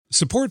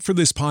Support for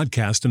this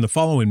podcast and the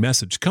following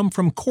message come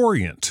from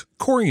Corient.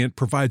 Corient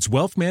provides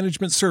wealth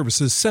management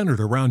services centered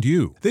around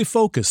you. They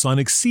focus on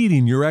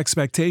exceeding your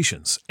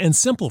expectations and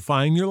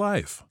simplifying your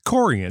life.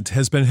 Corient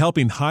has been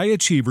helping high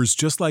achievers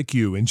just like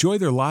you enjoy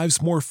their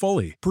lives more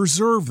fully,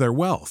 preserve their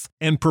wealth,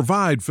 and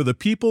provide for the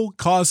people,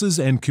 causes,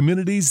 and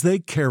communities they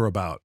care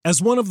about. As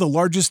one of the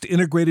largest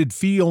integrated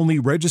fee-only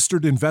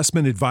registered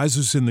investment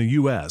advisors in the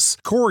U.S.,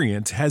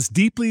 Corient has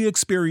deeply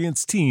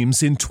experienced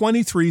teams in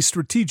 23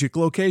 strategic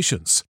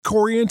locations.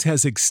 Corient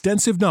has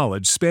extensive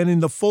knowledge spanning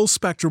the full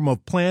spectrum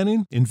of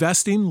planning,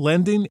 investing,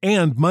 lending,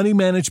 and money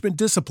management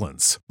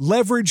disciplines.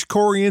 Leverage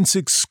Corient's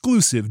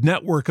exclusive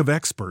network of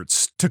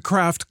experts to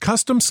craft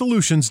custom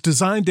solutions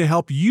designed to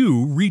help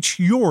you reach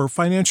your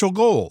financial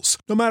goals,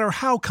 no matter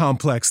how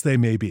complex they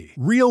may be.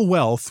 Real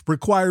wealth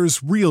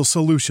requires real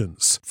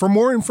solutions. For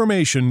more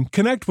information,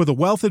 connect with a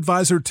wealth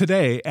advisor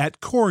today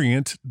at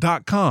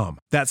Corient.com.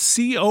 That's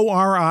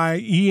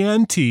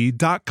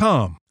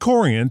Corient.com.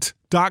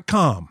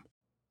 Corient.com.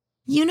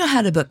 You know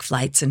how to book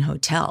flights and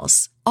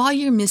hotels. All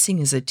you're missing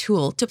is a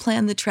tool to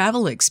plan the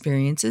travel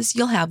experiences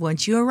you'll have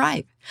once you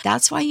arrive.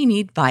 That's why you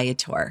need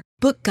Viator.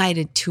 Book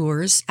guided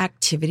tours,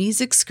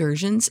 activities,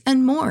 excursions,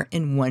 and more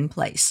in one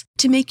place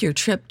to make your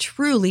trip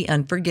truly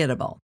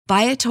unforgettable.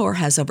 Viator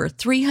has over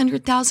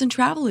 300,000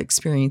 travel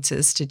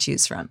experiences to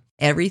choose from.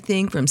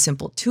 Everything from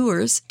simple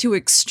tours to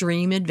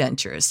extreme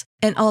adventures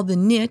and all the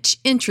niche,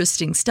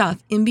 interesting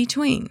stuff in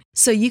between.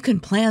 So you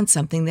can plan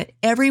something that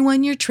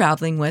everyone you're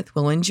traveling with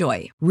will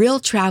enjoy. Real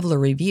traveler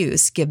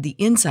reviews give the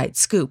inside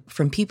scoop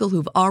from people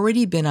who've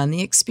already been on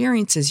the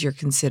experiences you're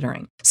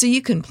considering. So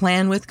you can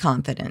plan with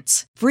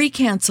confidence. Free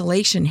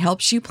cancellation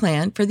helps you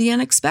plan for the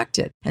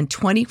unexpected. And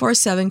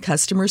 24/7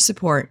 customer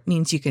support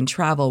means you can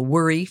travel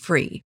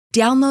worry-free.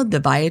 Download the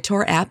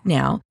Viator app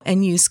now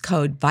and use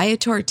code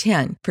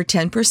Viator10 for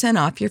 10%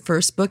 off your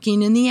first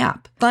booking in the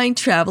app. Find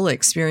travel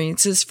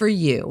experiences for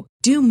you.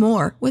 Do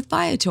more with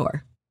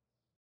Viator.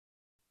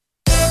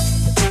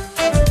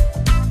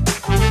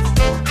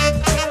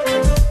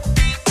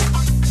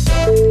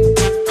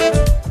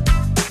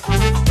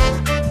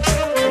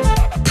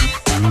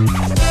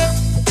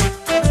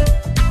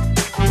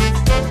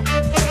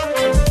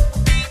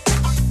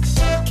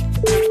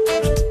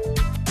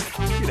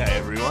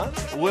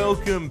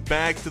 Welcome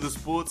back to the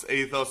Sports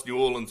Ethos New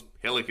Orleans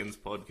Pelicans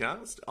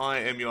podcast. I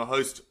am your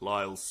host,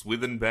 Lyle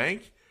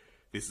Swithenbank.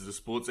 This is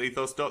a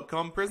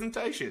sportsethos.com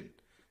presentation.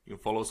 You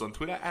can follow us on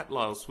Twitter at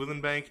Lyle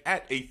Swithenbank,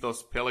 at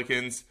Ethos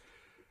Pelicans.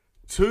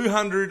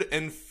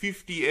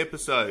 250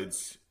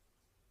 episodes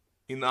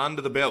in the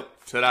under the belt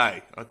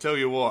today. I tell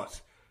you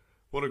what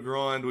a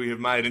grind we have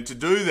made. And to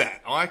do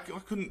that, I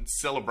couldn't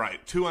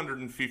celebrate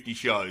 250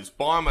 shows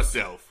by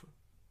myself.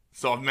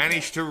 So I've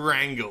managed to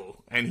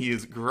wrangle, and he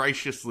has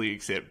graciously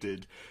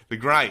accepted, the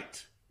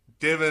great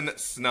Devin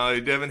Snow.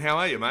 Devin, how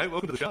are you, mate?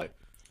 Welcome to the show.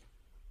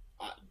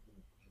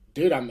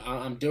 Dude,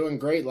 I'm doing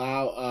great,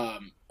 Lau.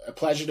 A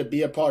pleasure to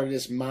be a part of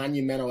this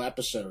monumental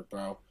episode,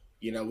 bro.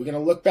 You know, we're going to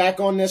look back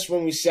on this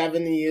when we're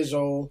 70 years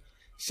old,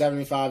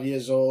 75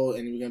 years old,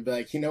 and we're going to be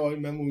like, you know what,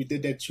 remember when we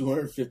did that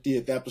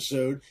 250th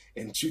episode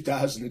in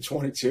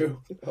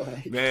 2022?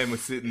 Like, man, we're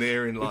sitting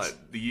there in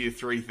like the year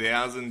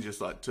 3000, just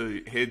like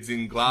two heads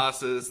in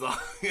glasses. Like,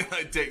 you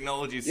know,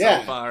 technology's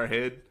so far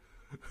ahead.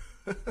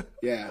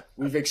 Yeah,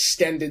 we've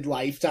extended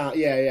lifetime.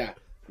 Yeah.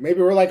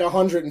 Maybe we're like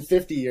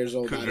 150 years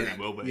old. Could by very then,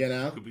 well be. You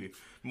know? Could be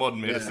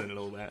modern medicine and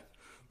all that.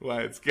 The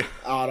way it's going.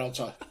 Oh, don't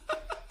talk.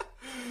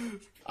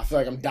 I feel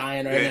like I'm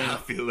dying right now. Yeah, I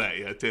feel that.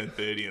 Yeah, I turned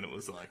 30 and it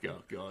was like,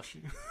 oh gosh,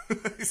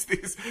 is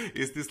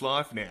this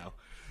life now?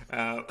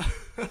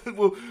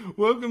 Well,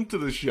 welcome to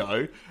the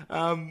show.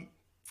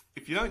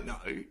 If you don't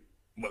know,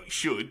 well, you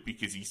should,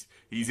 because he's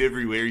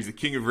everywhere. He's the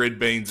king of red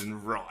beans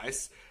and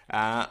rice.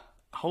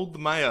 Hold the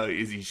Mayo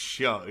is his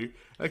show.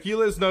 Can you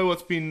let us know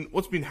what's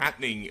been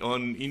happening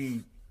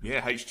in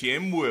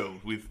HTM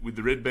world with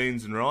the red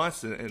beans and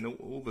rice and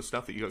all the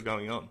stuff that you got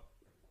going on?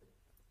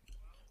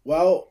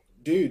 Well,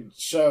 dude,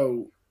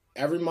 so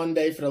every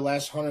Monday for the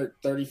last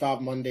 135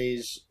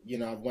 Mondays, you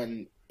know, I've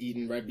went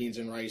eating red beans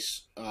and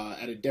rice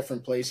at a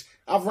different place.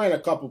 I've ran a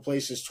couple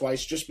places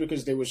twice just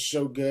because they were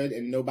so good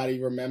and nobody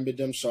remembered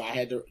them. So I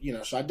had to,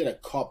 so I did a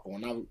couple,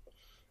 and I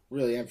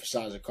really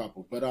emphasize a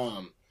couple. But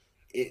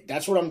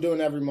that's what I'm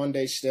doing every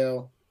Monday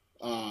still.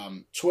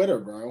 Twitter,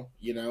 bro,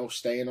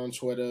 staying on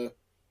Twitter,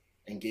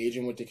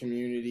 engaging with the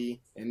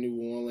community in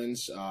New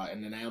Orleans,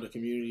 and then now the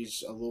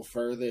community's a little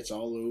further. It's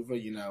all over,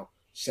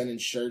 sending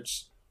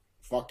shirts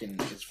fucking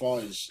as far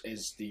as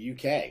the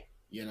UK,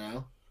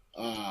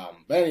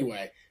 But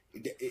anyway,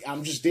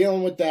 I'm just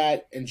dealing with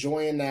that,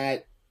 enjoying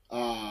that,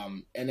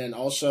 and then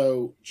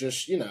also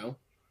just,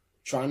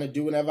 trying to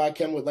do whatever I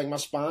can with, like, my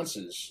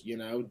sponsors,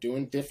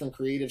 doing different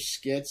creative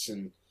skits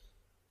and,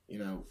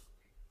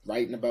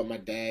 writing about my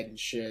dad and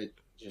shit.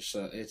 Just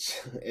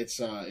it's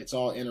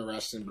all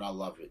interesting, but I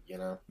love it,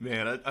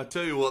 Man, I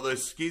tell you what,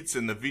 those skits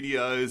and the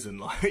videos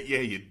and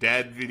your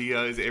dad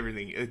videos,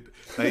 everything.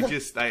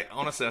 They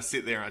honestly, I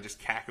sit there and I just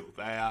cackle.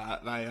 They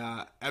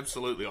are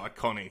absolutely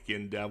iconic,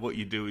 and what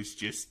you do is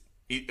just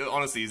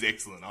honestly is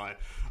excellent.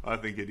 I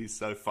think it is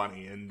so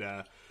funny. And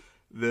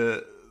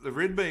the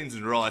red beans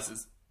and rice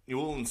is New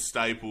Orleans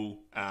staple.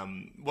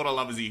 What I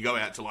love is you go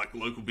out to like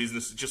local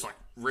businesses, just like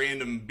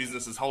random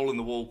businesses, hole in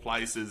the wall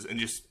places, and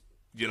just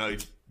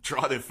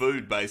try their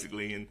food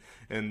basically.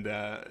 And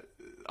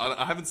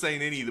I haven't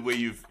seen any where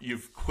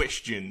you've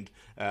questioned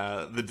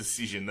the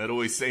decision. That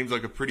always seems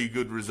like a pretty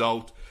good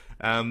result.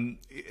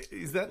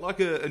 Is that like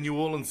a New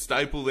Orleans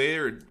staple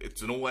there?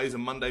 It's always a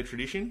Monday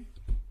tradition?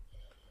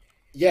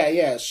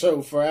 Yeah.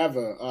 So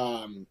forever,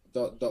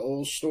 the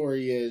old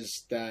story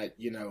is that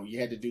you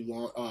had to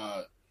do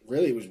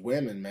really it was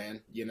women,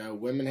 man.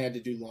 Women had to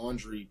do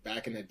laundry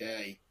back in the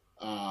day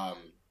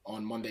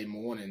on Monday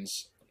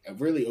mornings,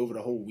 really over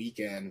the whole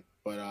weekend.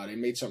 But they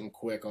made something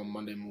quick on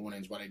Monday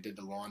mornings while they did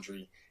the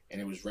laundry,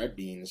 and it was red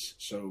beans,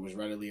 so it was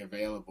readily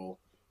available.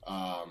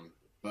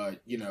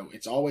 But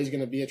it's always going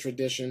to be a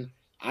tradition.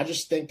 I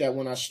just think that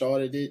when I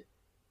started it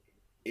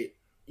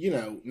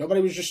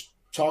nobody was just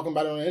talking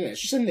about it on the internet.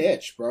 It's just a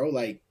niche, bro.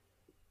 Like,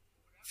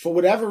 for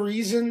whatever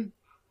reason,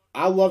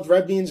 I loved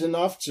red beans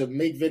enough to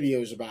make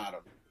videos about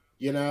them,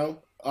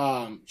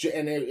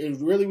 and it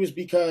really was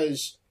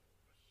because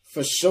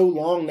for so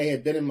long they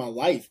had been in my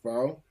life,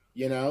 bro.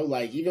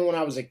 Like even when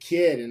I was a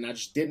kid and I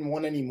just didn't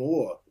want any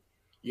more,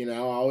 I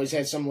always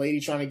had some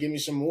lady trying to give me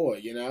some more,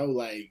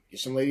 like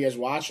some lady that's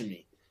watching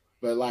me.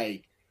 But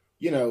like,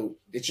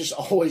 it's just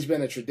always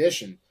been a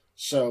tradition.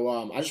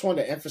 So I just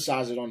wanted to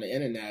emphasize it on the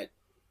internet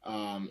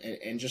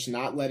and just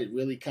not let it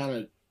really kind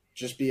of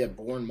just be a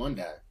boring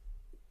Monday.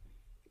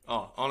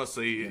 Oh,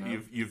 honestly,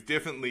 you've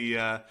definitely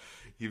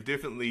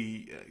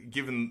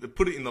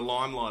put it in the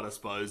limelight, I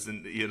suppose,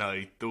 and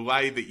the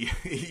way that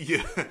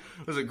you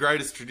was the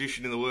greatest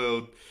tradition in the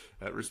world.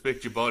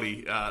 Respect your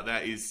body.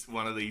 That is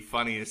one of the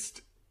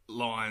funniest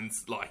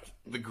lines, like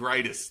the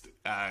greatest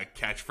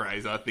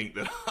catchphrase I think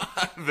that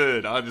I've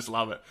heard. I just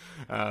love it.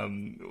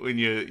 When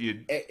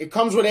it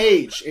comes with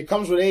age. It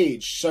comes with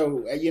age.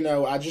 So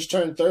I just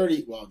turned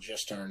 30. Well,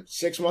 just turned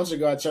 6 months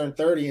ago. I turned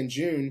 30 in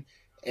June,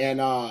 and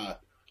I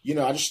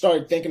just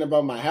started thinking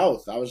about my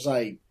health. I was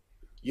like,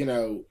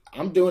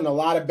 I'm doing a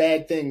lot of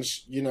bad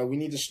things. We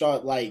need to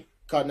start like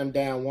cutting them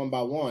down one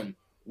by one.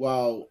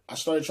 Well, I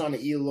started trying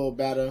to eat a little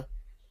better,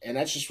 and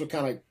that's just what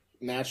kind of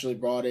naturally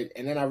brought it.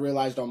 And then I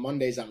realized on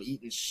Mondays I'm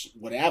eating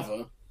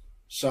whatever.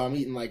 So I'm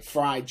eating like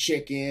fried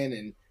chicken,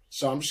 and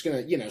so I'm just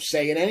going to,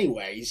 say it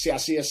anyway. I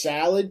see a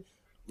salad,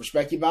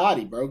 respect your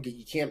body, bro.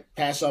 You can't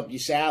pass up your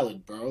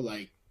salad, bro.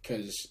 Like,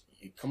 because,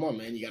 come on,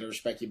 man, you got to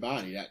respect your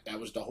body. That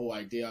was the whole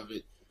idea of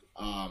it.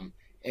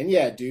 And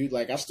yeah, dude,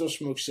 like I still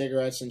smoke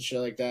cigarettes and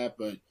shit like that,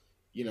 but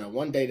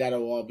one day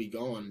that'll all be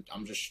gone.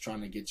 I'm just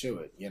trying to get to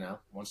it,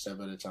 one step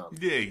at a time.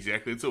 Yeah,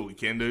 exactly. That's all we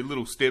can do.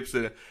 Little steps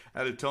at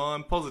a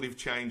time. Positive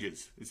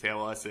changes is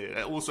how I see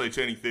it. Also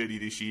turning 30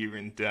 this year,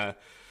 and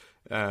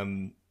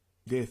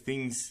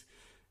things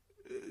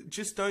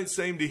just don't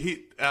seem to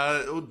hit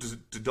or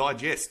to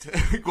digest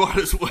quite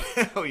as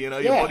well. Your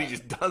body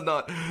just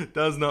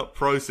does not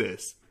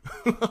process.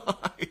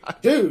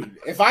 Dude,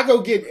 if I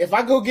go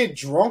get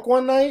drunk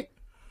one night,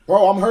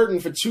 bro, I'm hurting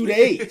for 2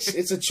 days.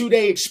 It's a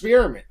 2-day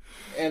experiment,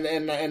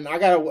 and I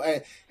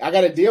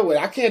gotta deal with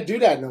it. I can't do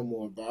that no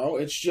more, bro.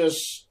 It's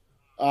just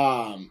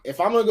if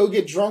I'm gonna go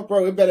get drunk,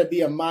 bro, it better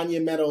be a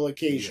monumental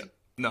occasion.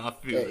 Yeah. No, I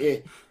feel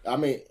it. I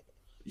mean,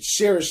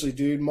 seriously,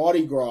 dude,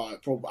 Mardi Gras.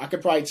 I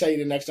could probably tell you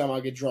the next time I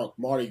get drunk,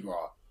 Mardi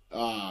Gras.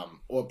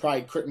 Or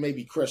probably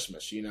maybe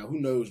Christmas. Who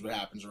knows what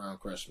happens around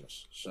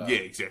Christmas? So. Yeah,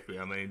 exactly.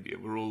 I mean,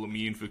 we're all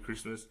immune for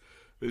Christmas,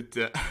 but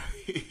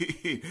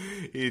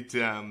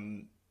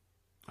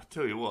I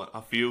tell you what,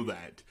 I feel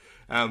that.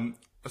 I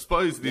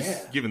suppose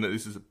given that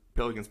this is a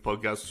Pelicans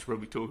podcast, we should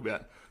probably talk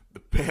about the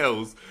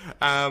Pels.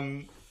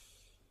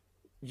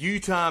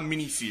 Utah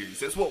mini-series.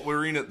 That's what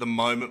we're in at the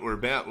moment. We're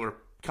a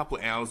couple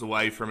of hours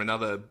away from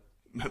another,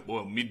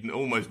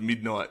 almost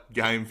midnight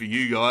game for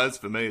you guys.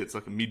 For me, it's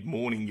like a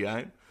mid-morning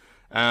game.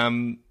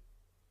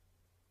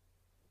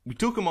 We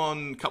took them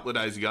on a couple of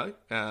days ago,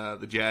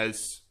 the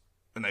Jazz,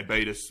 and they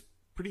beat us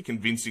pretty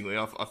convincingly.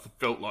 I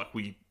felt like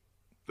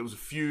there was a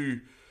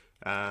few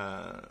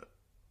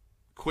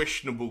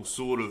questionable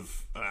sort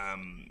of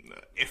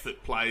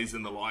effort plays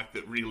and the like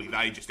that really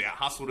they just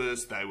out-hustled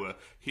us. They were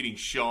hitting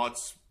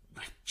shots.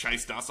 They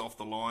chased us off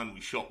the line.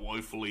 We shot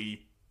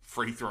woefully.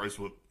 Free throws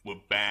were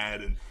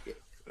bad. And,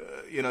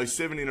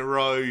 7 in a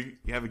row, you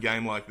have a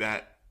game like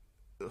that,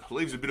 it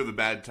leaves a bit of a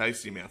bad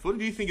taste in your mouth. What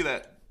did you think of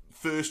that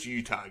first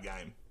Utah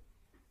game?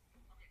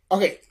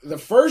 Okay, the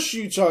first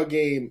Utah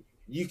game,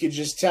 you could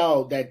just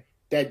tell that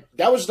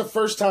was the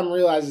first time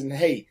realizing,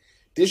 hey,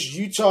 this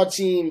Utah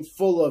team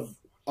full of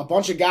a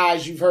bunch of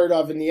guys you've heard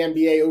of in the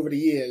NBA over the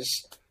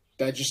years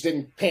that just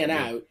didn't pan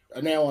out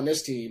are now on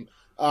this team.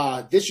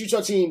 This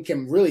Utah team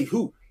can really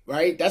hoop,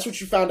 right? That's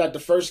what you found out the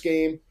first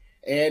game,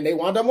 and they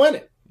wound up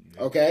winning.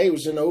 Okay, it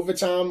was in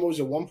overtime. It was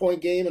a 1-point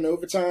game in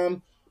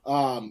overtime.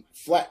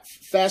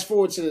 Fast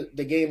forward to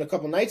the game a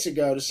couple nights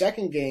ago, the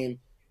second game,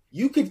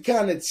 you could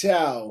kind of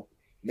tell,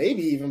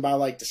 maybe even by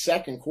like the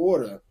second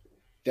quarter,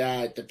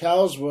 that the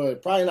Pels were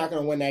probably not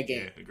going to win that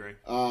game. Yeah,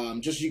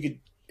 agree.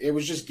 It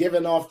was just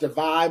giving off the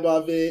vibe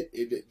of it.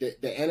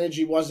 The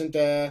energy wasn't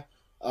there.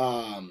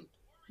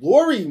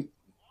 Laurie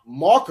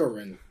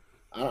Markerin,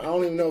 I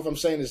don't even know if I'm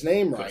saying his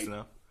name right.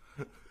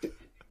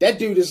 That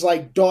dude is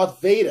like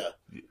Darth Vader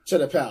to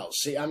the Pels.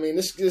 See, I mean,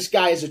 this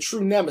guy is a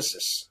true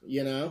nemesis.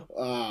 You know,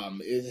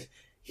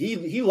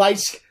 he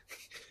lights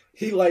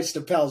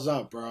the Pels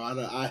up,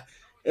 bro.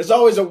 There's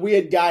always a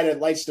weird guy that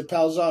lights the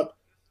Pels up.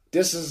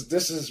 This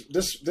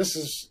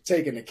is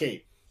taking the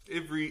cake.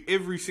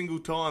 Every single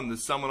time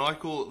there's someone, I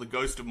call it the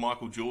ghost of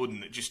Michael Jordan,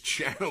 that just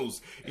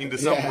channels into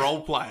some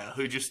role player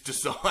who just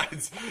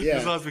decides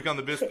to become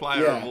the best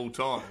player of all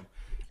time.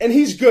 And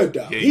he's good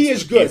though. He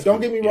is good. Don't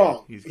get me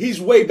wrong.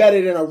 He's way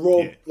better than a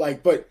role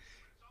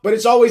but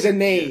it's always a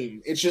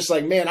name. It's just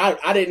like, man,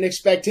 I didn't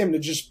expect him to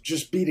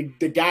just be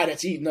the guy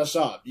that's eating us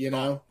up, you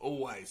know?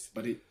 Always.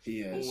 But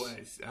he is.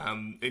 Always.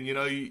 And, you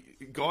know,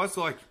 guys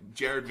like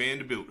Jared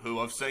Vanderbilt, who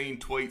I've seen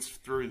tweets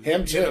through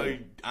him too. You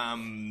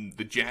know,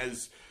 the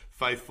Jazz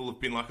faithful have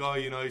been like, oh,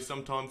 you know,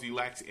 sometimes he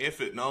lacks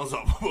effort. And I was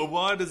like, well,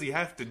 why does he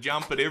have to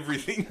jump at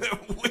everything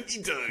that we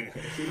do?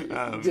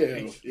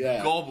 He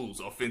gobbles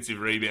offensive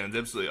rebounds.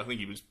 Absolutely. I think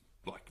he was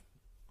like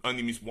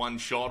only missed one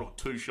shot or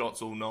two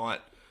shots all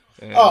night.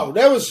 Oh,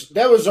 there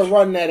was a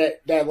run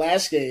that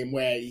last game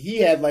where he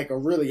had like a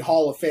really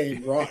Hall of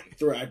Fame run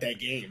throughout that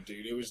game,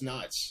 dude. It was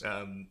nuts.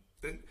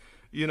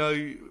 You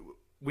know,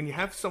 when you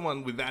have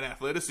someone with that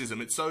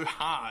athleticism, it's so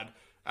hard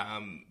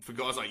for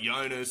guys like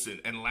Jonas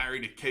and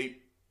Larry to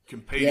keep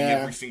competing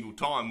every single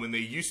time when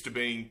they're used to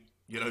being,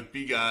 you know,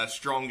 bigger,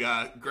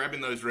 stronger, grabbing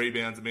those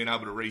rebounds and being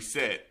able to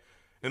reset.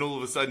 And all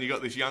of a sudden you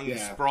got this young,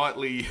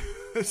 sprightly,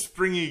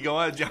 springy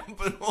guy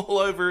jumping all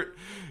over it,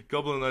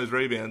 gobbling those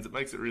rebounds. It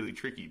makes it really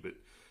tricky. But,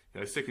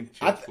 you know, second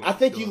chance. I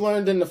think you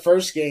learned in the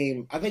first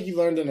game. I think you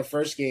learned in the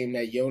first game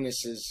that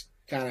Jonas is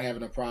kind of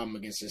having a problem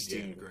against this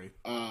team. Yeah, agree.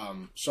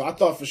 So I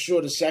thought for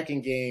sure the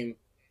second game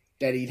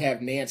that he'd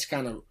have Nance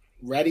kind of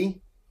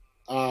ready.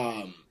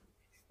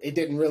 It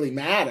didn't really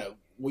matter.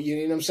 Well, you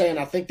know what I'm saying?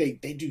 I think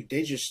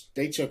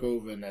they took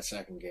over in that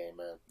second game,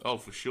 man. Oh,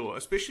 for sure.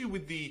 Especially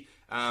with the,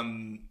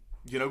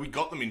 you know, we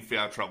got them in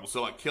foul trouble.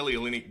 So, like, Kelly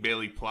Olynyk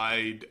barely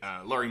played.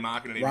 Laurie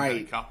Marketing even had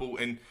a couple.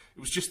 And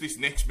it was just this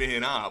next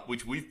man up,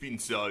 which we've been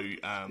so, you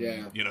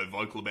know,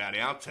 vocal about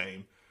our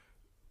team.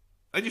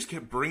 They just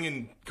kept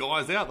bringing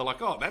guys out. They're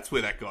like, oh, that's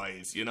where that guy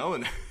is, you know?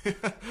 And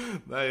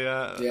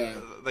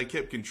they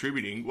kept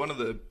contributing. One of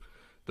the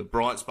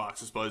bright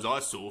sparks, I suppose, I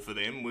saw for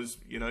them was,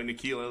 you know,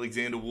 Nickeil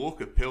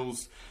Alexander-Walker,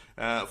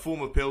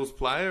 former Pels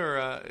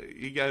player.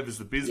 He gave us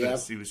the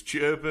business. He was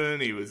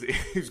chirping. He was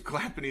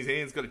clapping his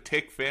hands. Got a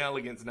tech foul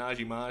against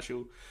Najee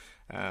Marshall.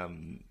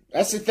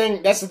 That's the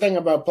thing. That's the thing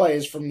about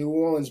players from New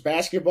Orleans,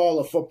 basketball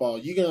or football.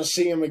 You're gonna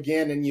see them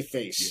again in your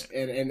face,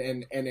 and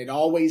it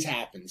always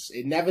happens.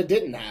 It never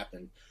didn't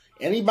happen.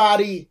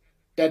 Anybody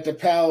that the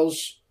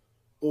Pels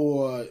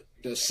or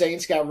the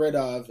Saints got rid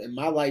of in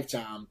my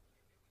lifetime,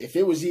 if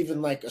it was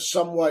even like a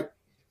somewhat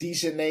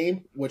decent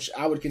name, which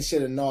I would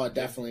consider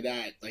definitely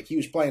that. Like, he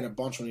was playing a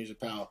bunch when he was a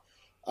Pal.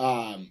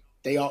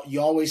 You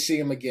always see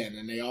him again,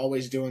 and they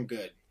always doing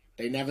good.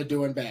 They never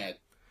doing bad.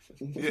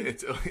 Yeah,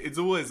 it's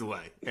always the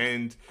way,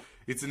 and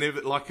it's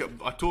never like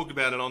I talked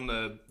about it on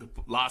the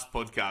last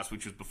podcast,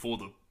 which was before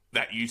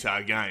that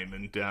Utah game,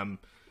 and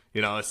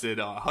you know, I said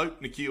I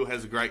hope Nickeil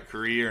has a great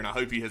career, and I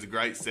hope he has a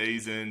great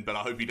season, but I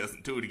hope he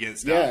doesn't do it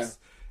against us.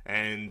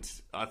 And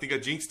I think I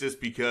jinxed us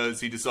because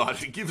he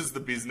decided to give us the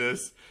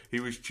business. He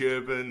was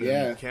chirping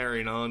and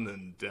carrying on.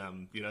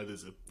 And, you know,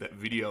 there's that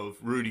video of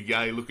Rudy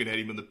Gay looking at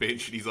him on the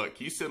bench and he's like,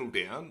 can you settle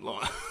down?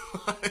 Like,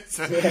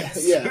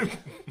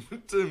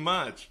 too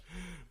much.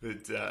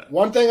 But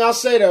one thing I'll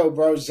say, though,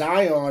 bro,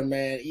 Zion,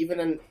 man,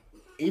 even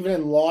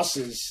in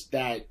losses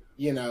that,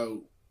 you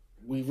know,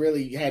 we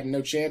really had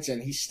no chance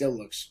in, he still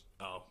looks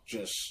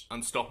just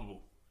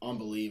unstoppable.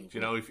 Unbelievable.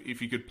 You know, if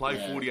he could play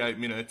 48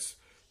 minutes,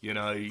 you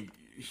know,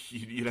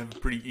 you'd have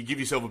you give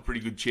yourself a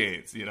pretty good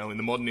chance. You know, in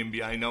the modern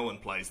NBA, no one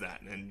plays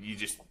that, and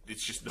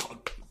it's just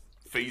not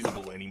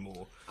feasible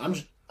anymore. I'm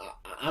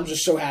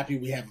just so happy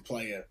we have a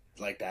player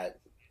like that.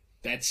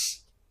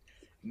 That's,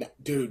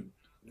 dude,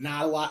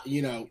 not a lot.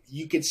 You know,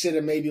 you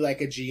consider maybe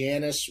like a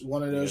Giannis,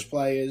 one of those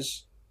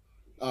players.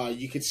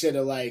 You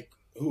consider like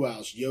who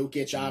else?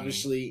 Jokic,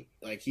 obviously,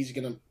 like he's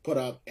gonna put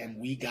up, and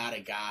we got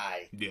a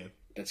guy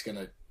that's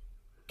gonna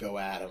go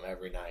at him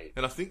every night.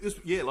 And I think there's,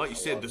 like you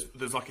said,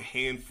 there's like a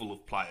handful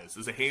of players.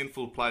 There's a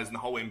handful of players in the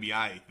whole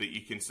NBA that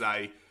you can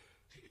say,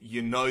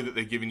 you know that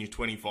they're giving you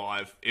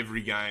 25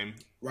 every game.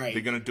 Right.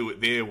 They're going to do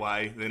it their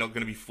way. They're not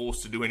going to be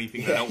forced to do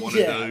anything they don't want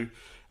to do.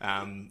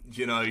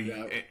 You know,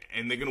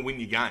 and they're going to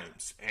win your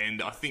games.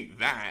 And I think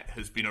that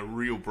has been a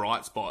real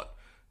bright spot,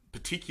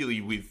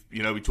 particularly with,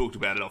 you know, we talked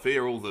about it off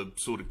air, all the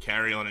sort of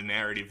carry-on and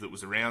narrative that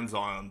was around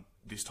Zion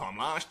this time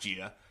last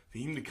year, for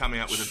him to come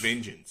out with a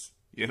vengeance.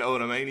 You know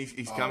what I mean?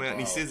 He's come out and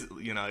he says,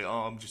 you know,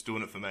 I'm just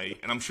doing it for me.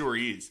 And I'm sure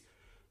he is.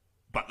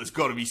 But there's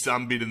got to be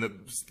some bit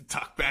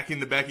tucked back in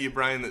the back of your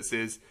brain that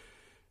says,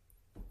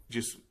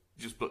 just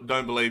just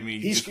don't believe me.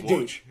 Just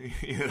watch.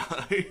 You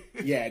know?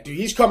 Yeah, dude,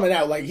 he's coming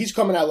out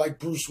like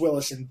Bruce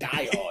Willis in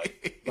Die Hard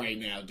right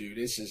now, dude.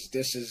 This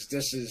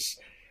is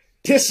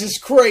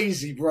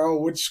crazy, bro.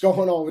 What's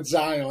going on with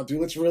Zion,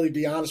 dude? Let's really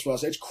be honest with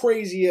us. It's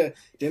crazier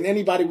than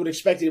anybody would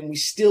expect it, and we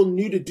still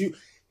knew the dude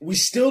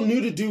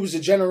was a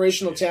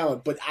generational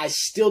talent, but I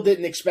still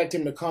didn't expect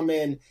him to come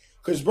in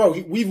because, bro,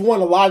 we've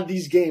won a lot of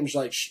these games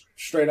like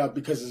straight up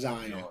because of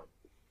Zion. Yeah.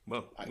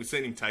 Well, we've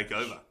seen him take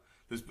over.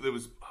 There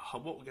was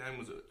what game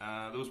was it?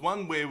 There was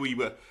one where we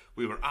were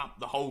up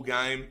the whole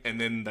game, and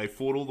then they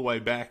fought all the way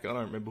back. I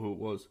don't remember who it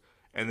was,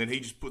 and then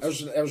he just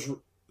puts. That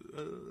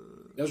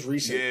was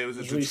recent. Yeah, it was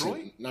Detroit.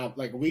 Recent, not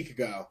like a week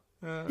ago.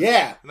 And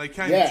they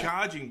came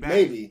charging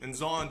back, and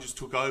Zion just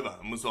took over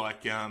and was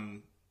like,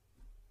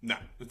 "No,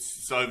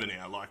 it's over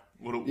now. Like,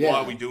 why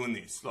are we doing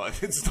this?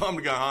 Like, it's time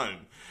to go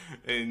home."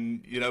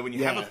 And you know, when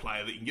you have a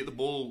player that you can get the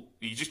ball,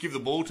 you just give the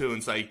ball to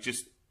and say,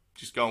 just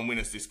go and win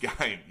us this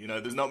game. You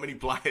know, there's not many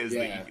players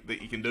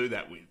that you can do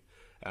that with.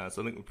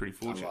 So I think we're pretty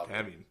fortunate to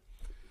have him.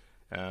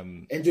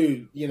 And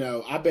dude, you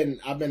know, I've been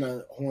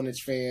a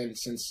Hornets fan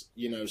since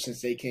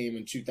they came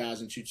in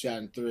 2002,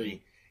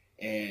 2003,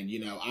 and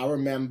you know, I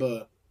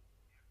remember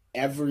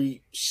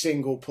every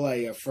single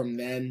player from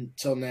then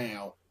till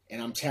now.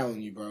 And I'm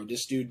telling you, bro,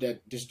 this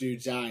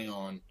dude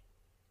Zion,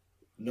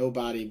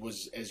 nobody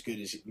was as good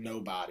as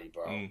nobody,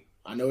 bro.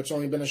 I know it's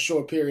only been a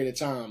short period of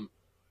time,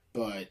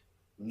 but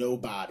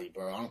nobody,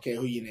 bro. I don't care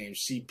who you name.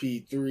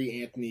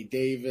 CP3, Anthony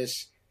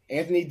Davis.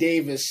 Anthony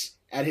Davis,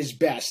 at his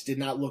best, did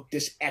not look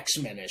this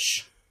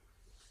X-Men-ish.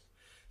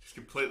 Just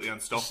completely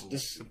unstoppable.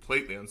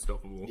 Completely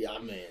unstoppable. Yeah,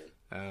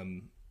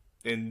 man.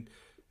 And,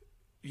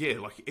 yeah,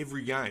 like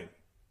every game,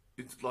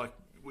 it's like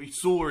we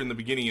saw in the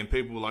beginning and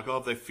people were like, oh,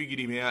 they figured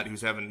him out. He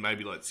was having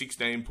maybe like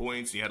 16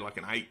 points. He had like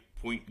an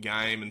 8-point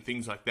game and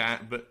things like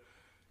that. But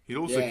he'd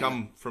also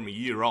come from a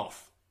year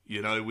off, you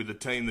know, with a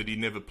team that he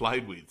never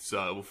played with,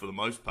 so for the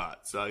most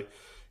part. So,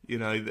 you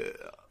know,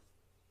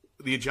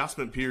 the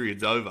adjustment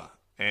period's over,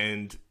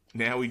 and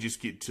now we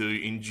just get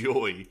to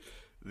enjoy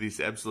this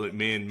absolute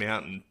man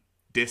mountain,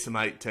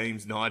 decimate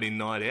teams night in,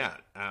 night out,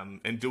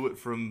 and do it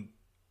from,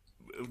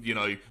 you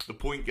know, the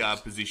point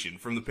guard position,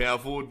 from the power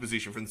forward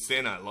position, from the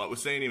center. Like, we're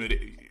seeing him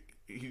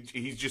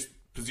he's just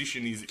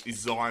position is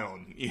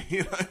Zion.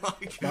 You know,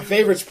 like my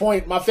favorite's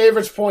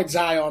point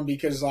Zion,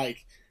 because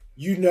like,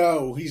 you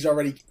know, he's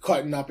already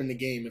cutting up in the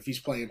game if he's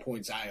playing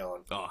point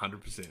Zion. Oh,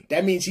 100%.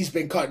 That means he's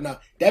been cutting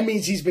up. That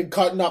means he's been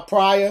cutting up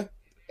prior,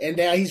 and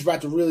now he's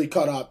about to really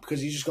cut up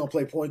because he's just going to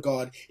play point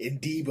guard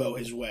and Debo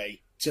his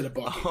way to the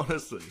bucket.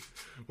 Honestly,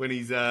 when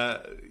he's,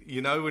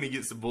 you know, when he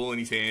gets the ball in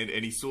his hand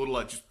and he's sort of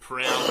like just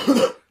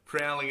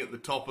prowling at the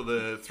top of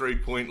the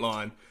 3-point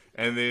line,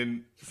 and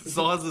then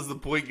sizes the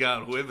point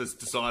guard, whoever's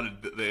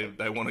decided that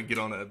they want to get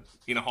on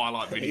in a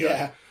highlight video.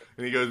 Yeah.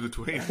 And he goes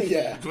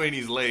between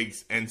his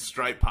legs and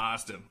straight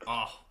past him.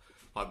 Oh,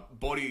 like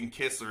bodying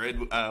Kessler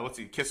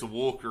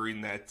Walker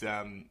in that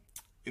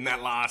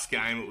last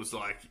game. It was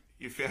like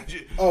you found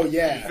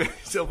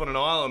yourself on an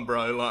island,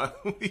 bro.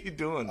 Like, what are you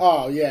doing?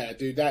 Oh yeah,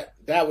 dude.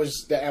 That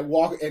was that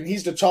Walker, and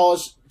he's the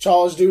tallest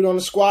dude on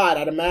the squad.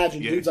 I'd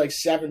imagine. Dude's like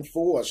 7'4"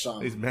 or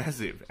something. He's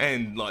massive,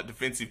 and like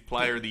defensive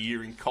player of the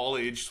year in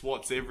college,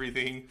 swats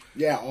everything.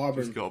 Yeah,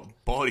 Auburn just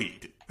got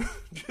bodied.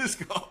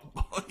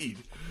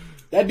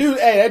 That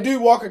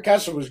dude Walker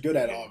Kessler was good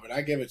at Auburn.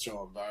 I give it to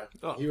him, bro.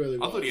 Oh, he really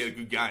was. I thought he had a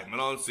good game, and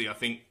honestly, I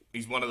think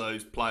he's one of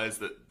those players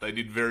that they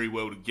did very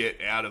well to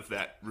get out of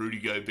that Rudy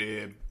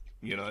Gobert,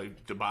 you know,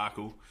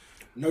 debacle.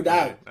 No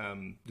doubt.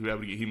 To be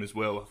able to get him as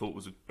well, I thought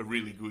was a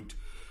really good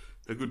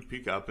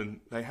pickup, and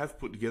they have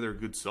put together a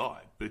good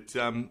side. But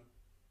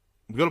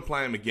we've got to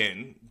play them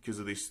again because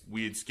of this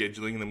weird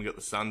scheduling, and then we got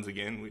the Suns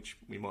again, which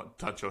we might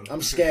touch on.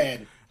 I'm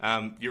scared.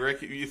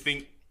 You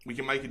think we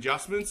can make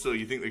adjustments, or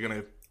you think they're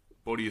going to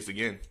body us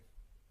again?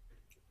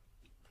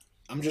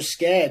 I'm just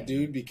scared,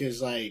 dude,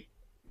 because like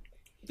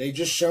they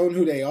just shown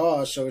who they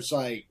are, so it's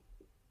like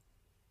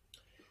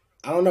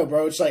I don't know,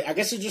 bro. It's like I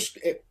guess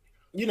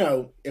you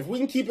know, if we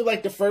can keep it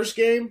like the first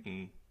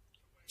game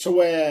to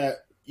where,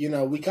 you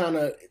know, we kind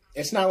of,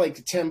 it's not like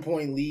the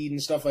 10-point lead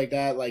and stuff like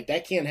that. Like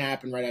that can't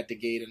happen right at the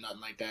gate or nothing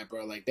like that,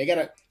 bro. Like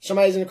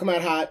somebody's gonna come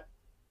out hot.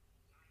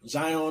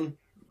 Zion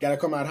gotta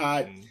come out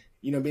hot.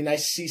 You know, it'd be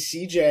nice to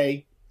see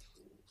CJ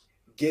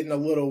getting a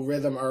little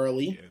rhythm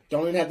early. Yeah.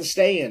 Don't even have to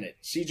stay in it.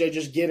 CJ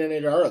just get in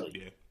it early.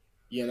 Yeah.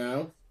 You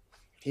know?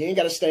 He ain't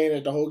got to stay in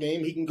it the whole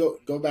game. He can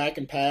go back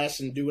and pass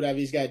and do whatever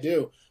he's got to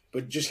do.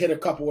 But just hit a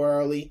couple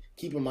early,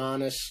 keep him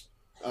honest.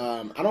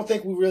 I don't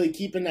think we're really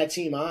keeping that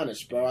team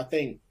honest, bro. I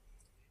think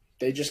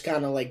they just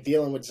kind of like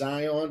dealing with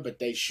Zion, but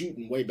they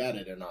shooting way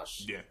better than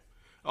us. Yeah.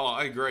 Oh,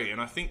 I agree. And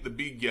I think the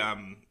big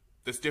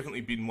that's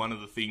definitely been one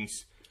of the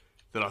things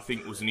that I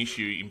think was an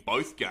issue in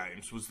both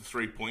games was the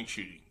 3-point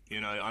shooting. You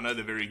know, I know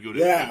they're very good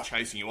at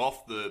chasing you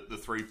off the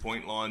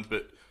 3-point line,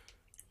 but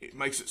it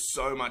makes it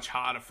so much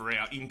harder for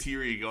our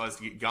interior guys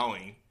to get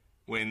going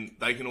when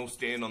they can all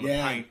stand on the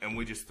paint and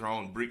we're just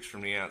throwing bricks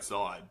from the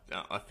outside.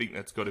 I think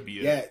that's got to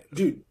be a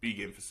big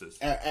emphasis.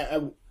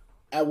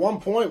 At one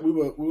point, we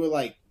were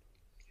like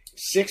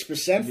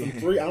 6% from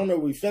three. I don't know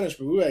if we finished,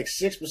 but we were like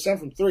 6%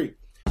 from three.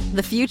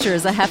 The future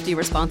is a hefty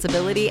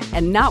responsibility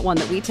and not one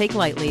that we take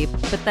lightly.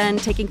 But then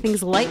taking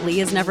things lightly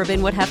has never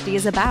been what Hefty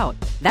is about.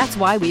 That's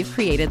why we've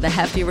created the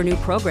Hefty Renew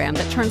program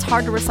that turns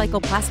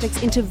hard-to-recycle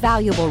plastics into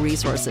valuable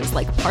resources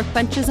like park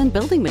benches and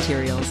building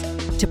materials.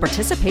 To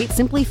participate,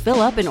 simply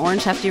fill up an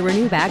orange Hefty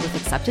Renew bag with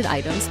accepted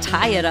items,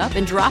 tie it up,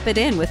 and drop it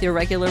in with your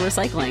regular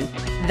recycling.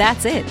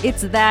 That's it.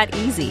 It's that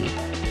easy.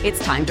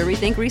 It's time to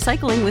rethink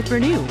recycling with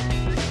Renew.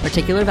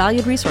 Particular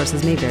valued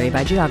resources may vary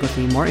by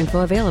geography. More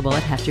info available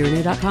at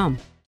heftyrenew.com.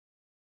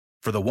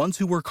 For the ones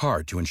who work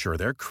hard to ensure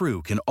their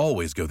crew can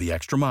always go the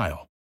extra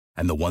mile,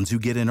 and the ones who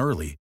get in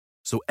early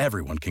so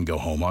everyone can go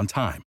home on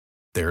time,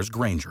 there's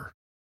Grainger,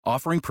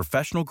 offering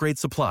professional-grade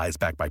supplies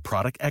backed by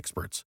product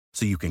experts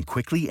so you can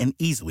quickly and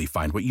easily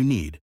find what you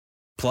need.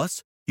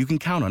 Plus, you can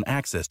count on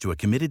access to a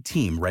committed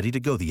team ready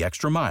to go the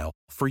extra mile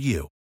for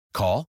you.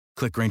 Call,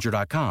 click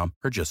Grainger.com,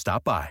 or just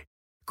stop by.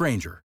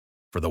 Grainger,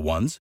 for the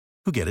ones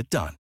who get it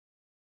done.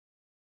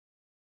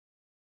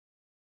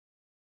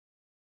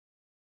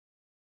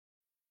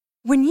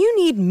 When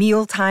you need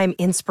mealtime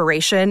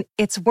inspiration,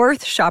 it's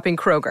worth shopping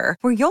Kroger,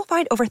 where you'll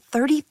find over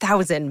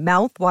 30,000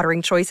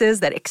 mouth-watering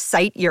choices that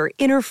excite your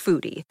inner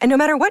foodie. And no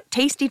matter what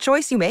tasty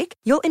choice you make,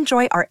 you'll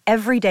enjoy our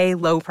everyday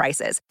low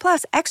prices,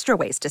 plus extra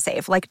ways to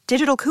save, like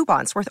digital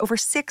coupons worth over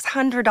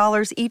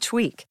 $600 each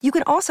week. You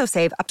can also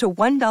save up to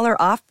 $1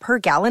 off per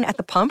gallon at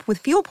the pump with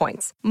fuel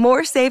points.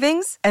 More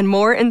savings and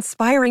more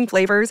inspiring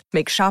flavors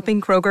make shopping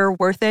Kroger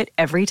worth it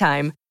every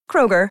time.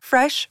 Kroger,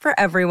 fresh for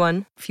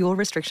everyone. Fuel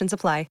restrictions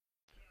apply.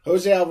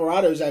 Jose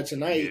Alvarado's out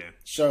tonight,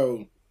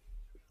 so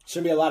it's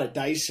going to be a lot of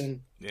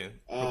Dyson,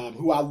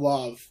 who I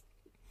love.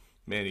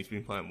 Man, he's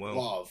been playing well.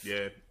 Love.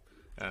 Yeah.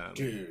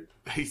 Dude.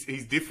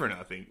 He's different,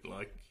 I think.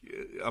 Like,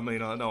 I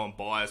mean, I know I'm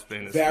biased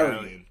being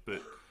Australian,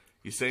 but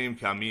you see him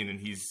come in and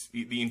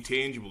the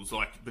intangibles,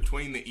 like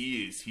between the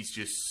ears, he's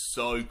just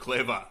so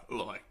clever.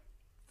 Like,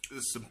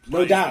 there's some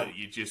plays that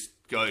you just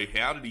go,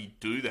 how did he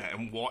do that?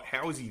 And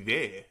how is he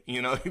there?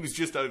 You know, he was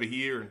just over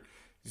here and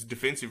his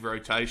defensive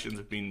rotations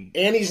have been...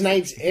 And he's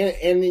 19,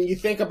 and then you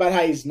think about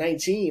how he's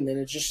 19, and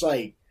it's just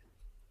like,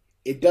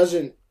 it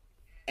doesn't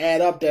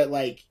add up that,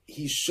 like,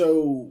 he's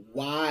so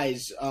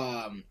wise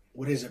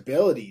with his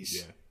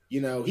abilities. Yeah.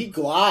 You know, he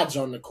glides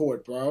on the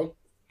court, bro.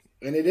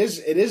 And it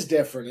is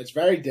different. It's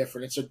very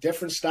different. It's a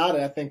different style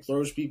that I think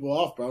throws people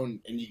off, bro,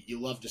 and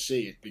you love to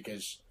see it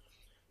because,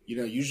 you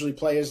know, usually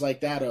players like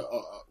that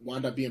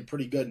wind up being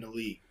pretty good in the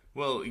league.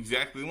 Well,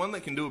 exactly. One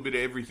that can do a bit of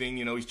everything.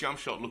 You know, his jump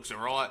shot looks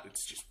all right.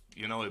 It's just,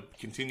 you know,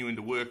 continuing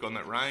to work on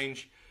that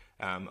range.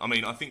 I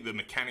mean, I think the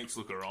mechanics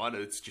look all right.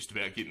 It's just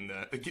about getting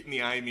the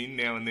aim in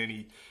now and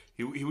then.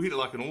 He'll hit it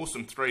like an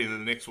awesome three, and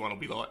then the next one will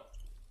be like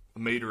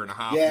 1.5 meters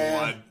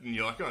wide, and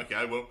you're like,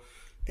 okay, well,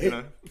 you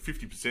know,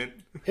 50%.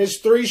 His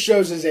three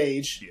shows his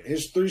age. Yeah.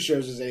 His three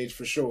shows his age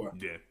for sure.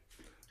 Yeah.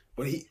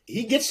 But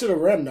he gets to the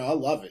rim, though. I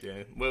love it.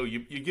 Yeah. Well, you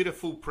get a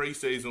full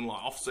preseason,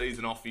 like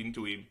off-season off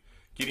into him,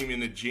 get him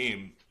in the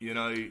gym, you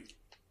know.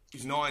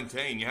 He's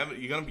 19. You're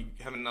going to be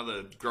having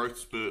another growth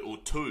spurt or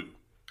two.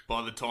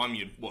 By the time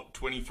you're,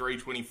 23,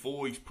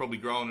 24, he's probably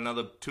growing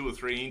another 2 or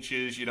 3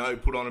 inches, you know,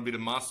 put on a bit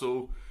of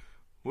muscle.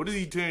 What does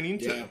he turn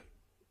into? Yeah.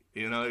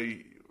 You know,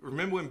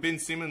 remember when Ben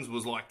Simmons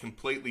was, like,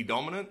 completely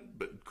dominant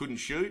but couldn't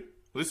shoot?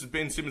 Well, this is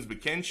Ben Simmons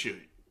but can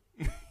shoot.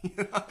 You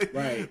know?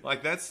 Right.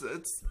 Like, that's...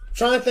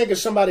 Trying to think of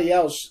somebody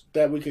else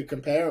that we could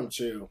compare him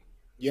to,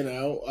 you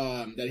know,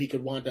 that he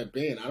could wind up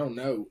being. I don't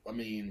know. I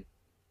mean...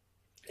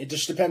 It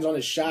just depends on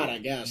his shot, I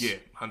guess. Yeah,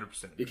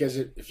 100%. Because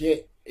if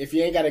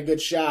you ain't got a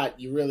good shot,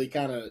 you really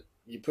kind of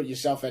you put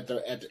yourself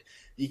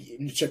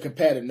to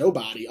compare to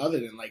nobody other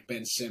than like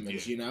Ben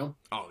Simmons. You know,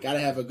 got to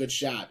have a good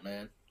shot,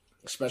 man.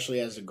 Especially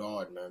as a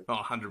guard, man.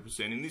 100%.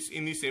 In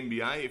this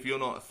NBA, if you're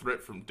not a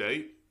threat from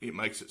deep, it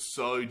makes it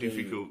so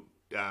difficult,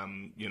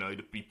 you know,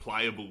 to be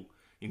playable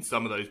in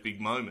some of those big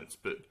moments.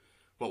 But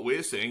what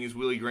we're seeing is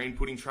Willie Green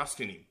putting trust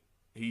in him.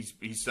 He's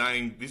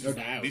saying this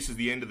is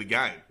the end of the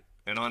game.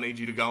 And I need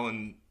you to go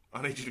and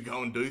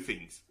do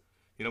things.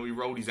 You know, he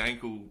rolled his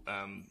ankle.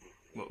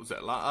 What was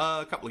that?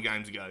 A couple of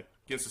games ago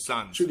against the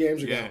Suns. 2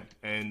 games ago. Yeah,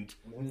 and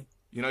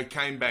you know,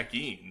 came back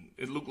in.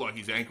 It looked like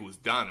his ankle was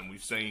done, and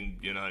we've seen,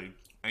 you know,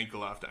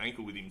 ankle after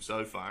ankle with him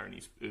so far in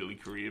his early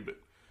career. But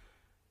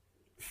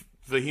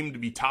for him to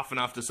be tough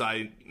enough to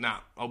say, "Nah,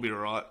 I'll be all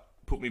right.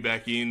 Put me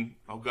back in.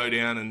 I'll go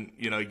down and,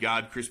 you know,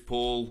 guard Chris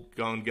Paul,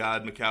 go and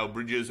guard Mikal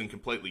Bridges, and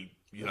completely."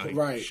 You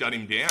know, shut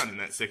him down in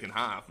that second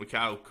half.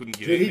 Mikal couldn't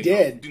get in. He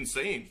did. Didn't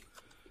see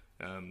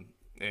him.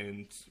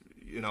 And,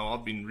 you know,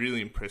 I've been really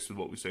impressed with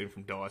what we've seen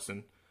from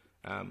Dyson.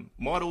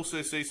 Might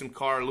also see some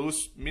Kyra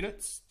Lewis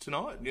minutes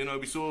tonight. You know,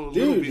 we saw a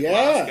little bit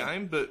last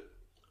game, but,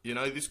 you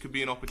know, this could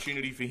be an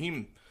opportunity for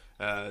him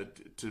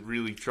to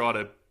really try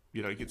to,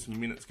 you know, get some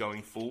minutes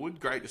going forward.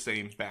 Great to see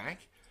him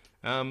back.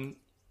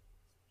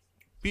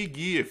 Big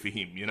year for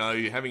him, you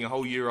know, having a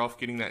whole year off,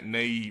 getting that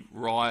knee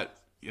right.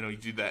 You know, he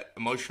did that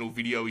emotional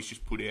video he's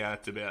just put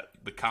out about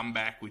the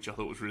comeback, which I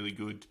thought was really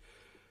good.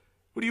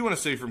 What do you want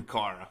to see from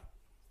Kyra?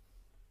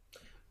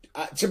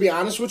 to be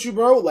honest with you,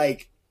 bro,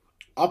 like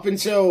up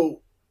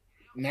until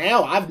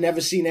now, I've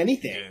never seen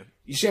anything. Yeah.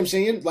 You see what I'm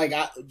saying? Like,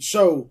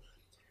 so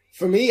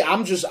for me,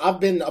 I've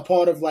been a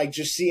part of like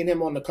just seeing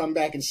him on the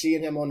comeback and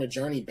seeing him on the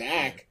journey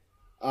back.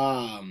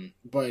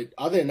 But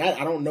other than that,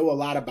 I don't know a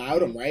lot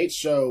about him, right?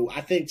 So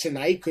I think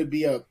tonight could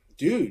be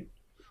dude.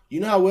 You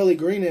know how Willie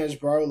Green is,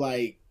 bro.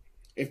 Like,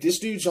 if this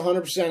dude's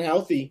 100%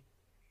 healthy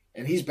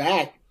and he's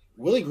back,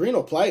 Willie Green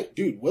will play.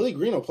 Dude, Willie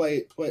Green will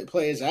play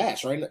his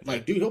ass, right?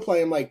 Like, dude, he'll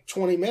play him like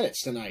 20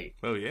 minutes tonight.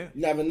 Oh yeah.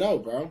 You never know,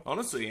 bro.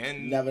 Honestly,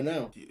 and never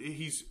know.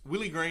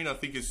 Willie Green, I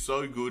think, is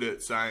so good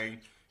at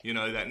saying, you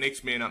know, that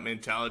next man up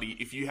mentality.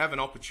 If you have an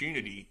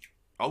opportunity,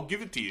 I'll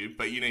give it to you,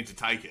 but you need to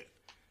take it.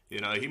 You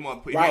know, he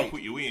might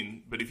put you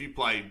in, but if you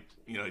play,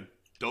 you know,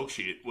 dog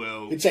shit,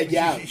 well, he'll take you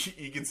out.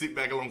 You can sit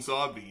back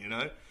alongside me, you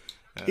know.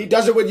 He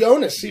does it with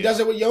Jonas. He does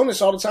it with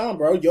Jonas all the time,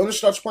 bro. Jonas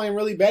starts playing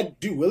really bad.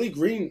 Dude, Willie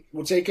Green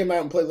will take him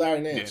out and play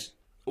Larry Nance.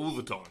 Yeah, all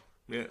the time.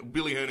 Yeah,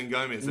 Billy Hernan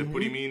Gomez, they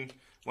put him in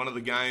one of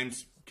the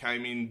games,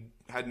 came in,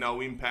 had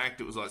no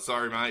impact. It was like,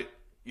 sorry, mate,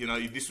 you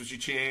know, this was your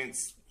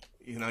chance.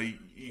 You know,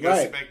 you got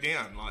to sit back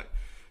down. Like,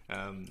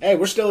 hey,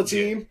 we're still a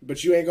team,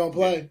 but you ain't going to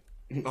play.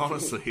 Yeah.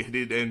 Honestly, it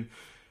did. And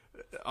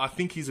I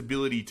think his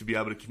ability to be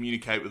able to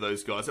communicate with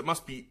those guys, it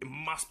must be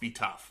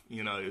tough,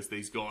 you know, as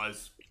these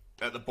guys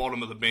at the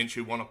bottom of the bench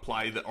who want to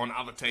play that on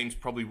other teams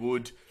probably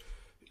would,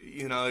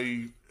 you know,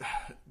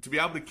 to be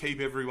able to keep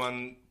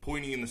everyone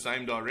pointing in the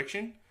same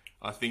direction,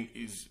 I think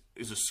is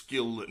a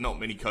skill that not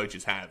many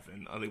coaches have,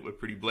 and I think we're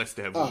pretty blessed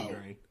to have Willie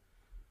Green.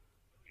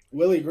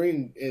 Willie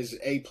Green is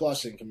A+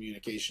 in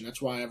communication. That's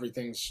why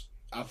everything's,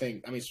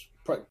 it's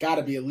got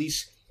to be at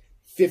least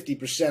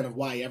 50% of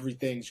why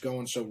everything's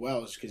going so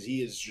well is because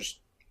he is just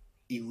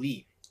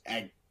elite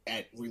at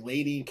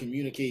relating,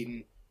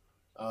 communicating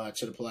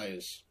to the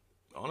players.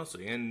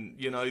 Honestly, and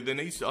you know,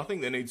 I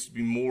think there needs to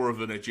be more of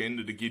an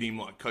agenda to get him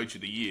like Coach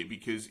of the Year,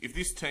 because if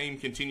this team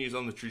continues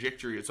on the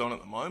trajectory it's on at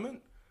the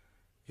moment,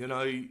 you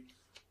know,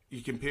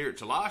 you compare it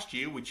to last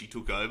year, which he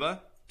took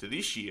over, to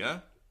this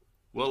year,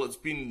 well, it's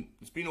been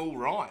all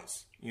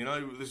rise. You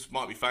know, this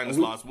might be famous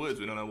last words.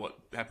 We don't know what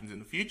happens in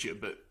the future,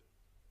 but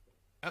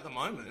at the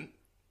moment,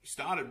 he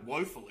started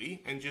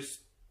woefully, and just,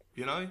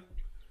 you know,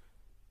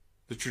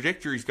 the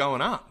trajectory's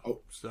going up.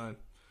 So.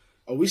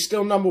 Are we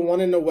still number one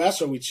in the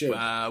West, or are we two?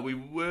 We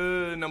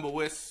were number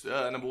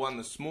one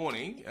this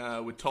morning.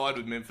 We're tied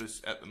with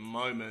Memphis at the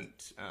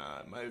moment.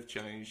 May have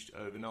changed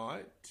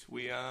overnight.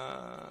 We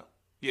are,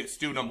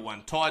 still number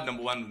one. Tied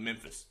number one with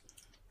Memphis.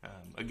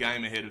 A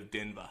game ahead of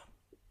Denver.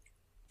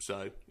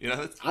 So, you know,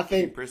 that's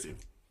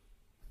impressive.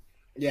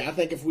 Yeah, I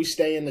think if we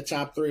stay in the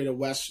top three of the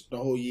West the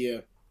whole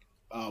year,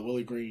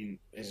 Willie Green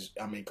is,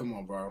 come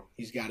on, bro.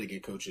 He's got to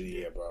get Coach of the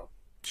Year, bro.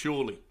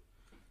 Surely.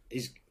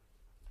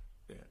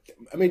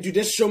 Dude,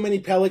 there's so many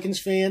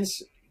Pelicans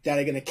fans that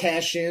are going to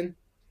cash in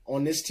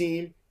on this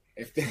team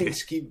if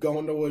things keep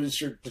going towards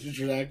the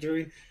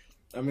trajectory.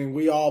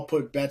 We all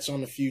put bets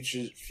on the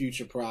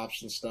future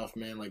props and stuff,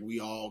 man. Like, we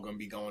all going to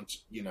be going to,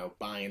 you know,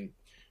 buying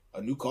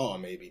a new car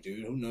maybe,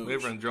 dude. Who knows?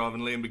 Everyone driving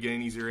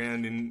Lamborghinis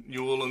around in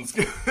New Orleans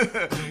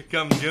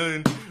come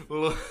June.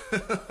 Well,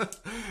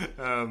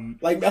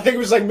 I think it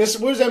was like,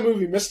 what was that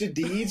movie? Mr.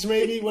 Deeds,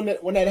 maybe, when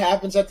that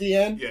happens at the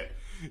end? Yeah,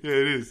 it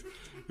is.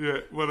 Yeah,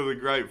 one of the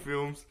great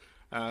films.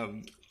 I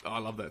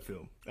love that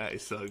film. That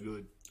is so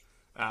good.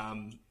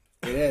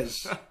 It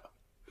is.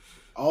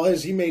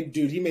 He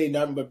made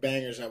nothing but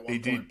bangers at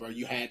one point, bro.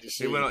 You had to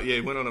see.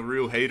 He went on a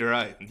real heater,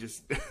 and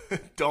just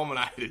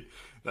dominated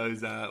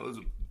those. It was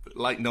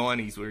late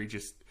 90s where he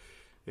just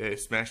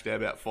smashed out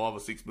about 5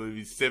 or 6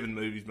 movies, 7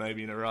 movies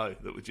maybe in a row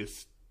that were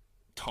just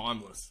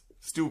timeless.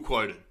 Still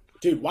quoted.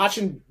 Dude,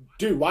 watching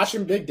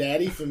Big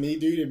Daddy, for me,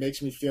 dude, it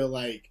makes me feel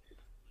like,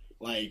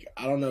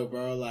 I don't know,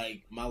 bro,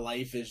 like, my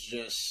life is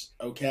just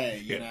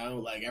okay, you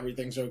know? Like,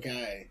 everything's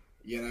okay,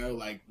 you know?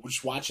 Like,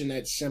 just watching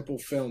that simple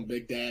film,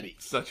 Big Daddy.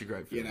 Such a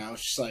great film. You know,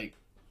 it's just like,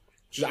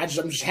 I'm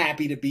just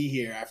happy to be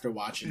here after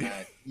watching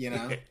that, you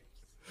know?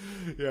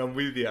 Yeah, I'm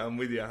with you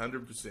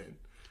 100%.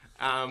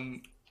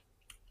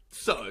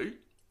 So,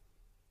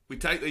 we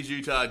take these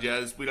Utah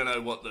Jazz, we don't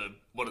know what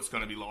it's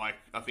going to be like.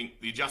 I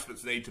think the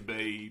adjustments need to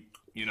be,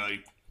 you know,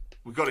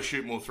 we've got to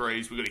shoot more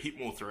threes, we've got to hit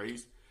more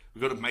threes.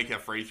 We've got to make our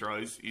free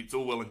throws. It's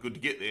all well and good to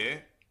get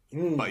there,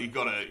 but you've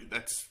got to.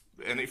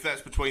 And if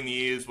that's between the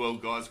ears, well,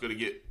 guys, got to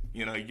get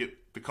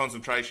the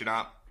concentration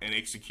up and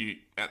execute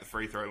at the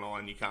free throw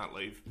line. You can't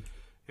leave,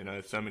 you know,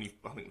 so many.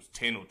 I think it was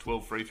 10 or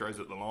 12 free throws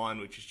at the line,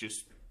 which is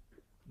just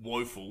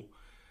woeful.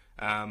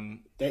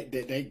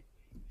 They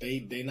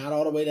not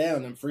all the way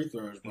down them free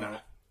throws, bro.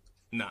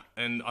 No,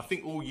 and I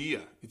think all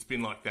year it's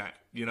been like that.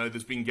 You know,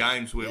 there's been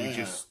games where we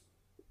just.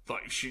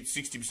 Like, shoot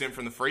 60%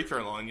 from the free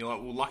throw line. You're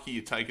like, well, lucky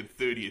you're taking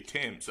 30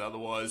 attempts.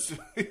 Otherwise,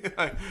 we're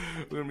going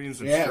to be in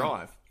some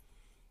strife.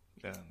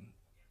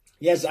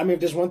 Yes, if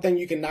there's one thing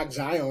you can knock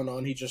Zion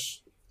on, he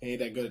ain't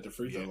that good at the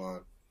free throw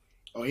line.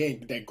 Oh, he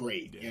ain't that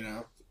great, you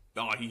know?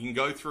 Oh, he can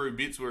go through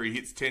bits where he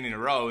hits 10 in a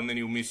row, and then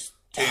he'll miss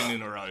 10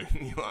 in a row.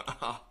 You're like,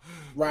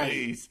 right.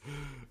 Please.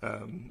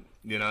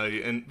 You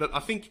know, but I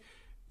think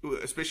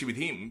especially with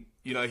him,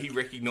 you know, he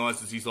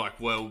recognises, he's like,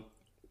 well,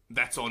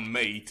 that's on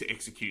me to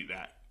execute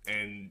that.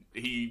 And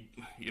he,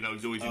 you know,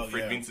 he's always in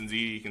Fred Vincent's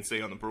ear, you can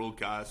see on the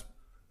broadcast,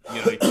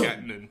 you know,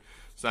 chatting and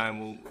saying,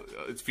 well,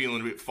 it's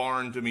feeling a bit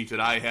foreign to me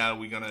today, how are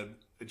we going to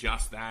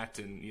adjust that?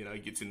 And, you know, he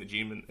gets in the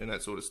gym and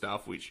that sort of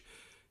stuff, which,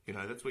 you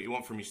know, that's what you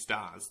want from your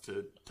stars,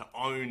 to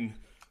own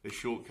their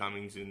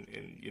shortcomings and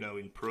you know,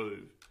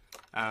 improve.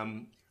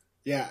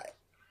 Yeah,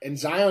 and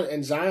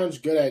Zion's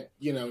good at,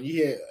 you know, you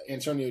hear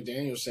Antonio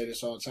Daniels say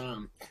this all the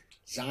time.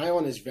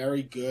 Zion is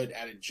very good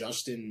at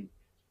adjusting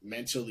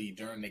mentally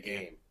during the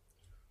game.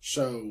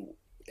 So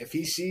if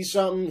he sees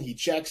something, he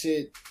checks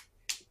it,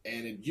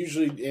 and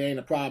it ain't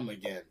a problem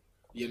again,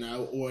 you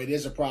know, or it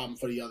is a problem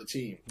for the other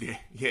team.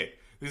 Yeah.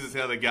 This is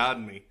how they guard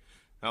me.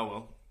 Oh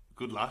well,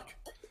 good luck.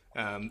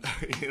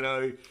 You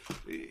know,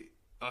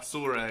 I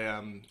saw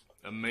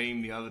a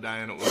meme the other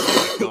day, and it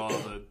was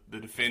like, the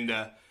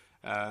defender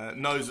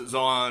knows that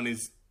Zion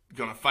is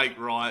going to fake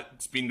right,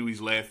 spin to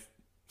his left,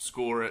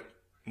 score it.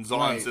 And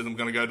Zion says, I'm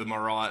going to go to my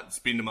right,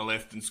 spin to my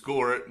left and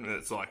score it. And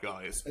it's like, oh,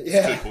 it's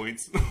 2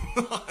 points.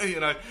 You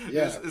know,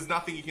 there's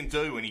nothing you can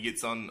do when he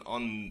gets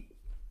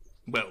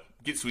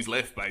gets to his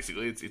left,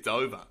 basically. It's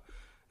over.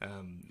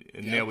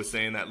 Now we're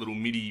seeing that little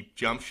midi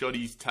jump shot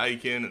he's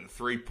taken and the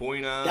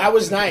 3-pointer. That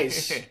was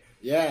nice.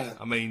 Yeah.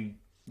 I mean,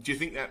 do you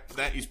think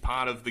that is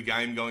part of the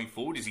game going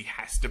forward? Is he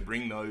has to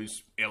bring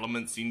those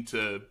elements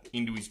into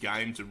his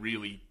game to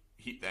really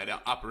hit that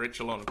upper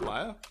echelon of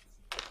player?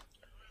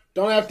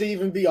 Don't have to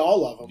even be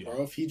all of them,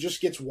 bro. If he just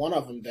gets one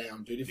of them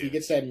down, dude. If he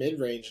gets that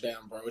mid-range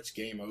down, bro, it's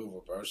game over,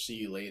 bro. See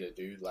you later,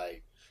 dude.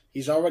 Like,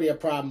 he's already a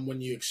problem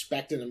when you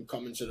expecting him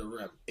coming to the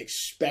rim.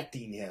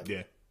 Expecting him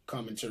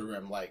coming to the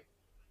rim. Like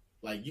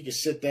you can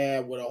sit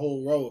there with a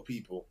whole row of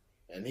people,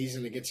 and he's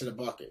going to get to the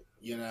bucket,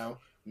 you know?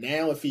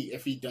 Now, if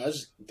he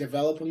does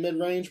develop a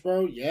mid-range,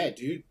 bro, yeah,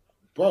 dude.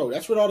 Bro,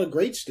 that's what all the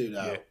greats do,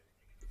 though. Yeah.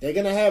 They're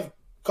going to have a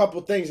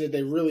couple things that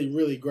they're really,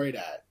 really great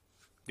at.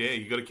 Yeah,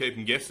 you got to keep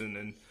him guessing,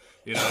 and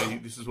you know,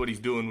 this is what he's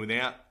doing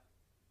without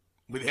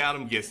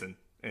him guessing.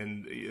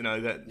 And, you know,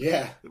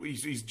 that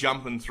he's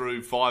jumping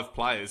through 5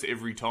 players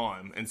every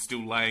time and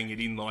still laying it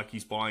in like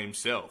he's by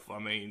himself. I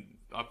mean,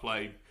 I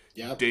play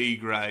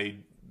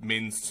D-grade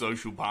men's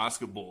social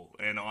basketball,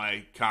 and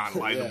I can't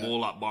lay the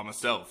ball up by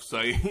myself.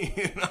 So,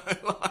 you know,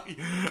 like,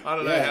 I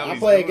don't know how I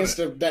play against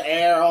the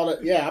air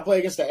I play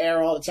against the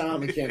air all the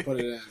time and can't put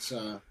it in.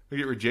 So I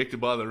get rejected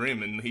by the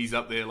rim, and he's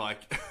up there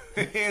like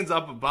hands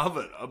up above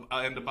it,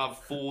 and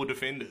above 4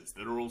 defenders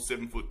that are all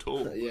 7 foot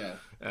tall.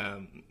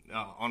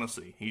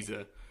 Honestly, he's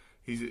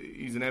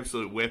an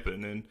absolute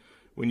weapon, and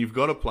when you've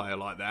got a player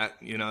like that,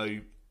 you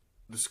know,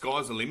 the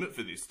sky's the limit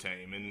for this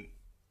team. And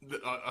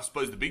I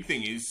suppose the big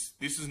thing is,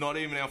 this is not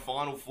even our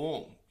final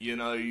form. You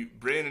know,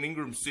 Brandon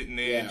Ingram's sitting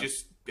there,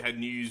 just had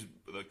news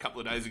a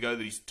couple of days ago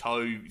that he's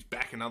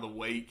back another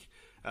week,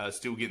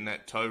 still getting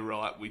that toe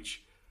right,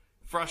 which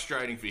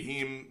frustrating for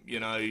him, you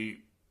know,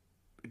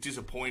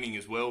 disappointing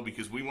as well,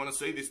 because we want to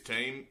see this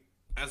team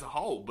as a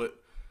whole. But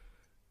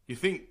you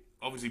think,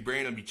 obviously,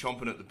 Brandon will be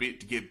chomping at the bit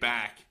to get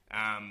back.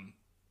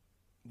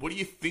 What do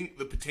you think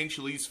the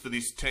potential is for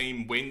this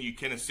team when you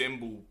can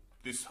assemble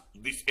this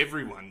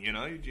everyone, you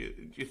know? Do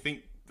you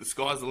think the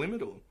sky's the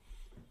limit? Or?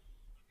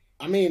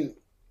 I mean,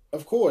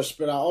 of course,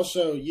 but I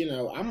also, you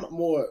know, I'm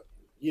more,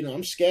 you know,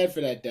 I'm scared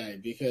for that day,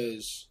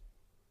 because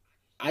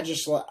I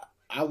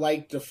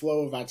like the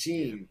flow of our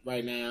team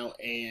right now,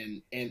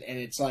 and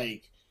it's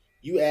like,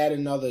 you add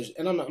another,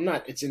 and I'm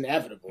not, it's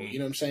inevitable, you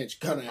know what I'm saying? It's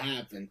gonna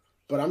happen,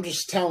 but I'm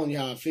just telling you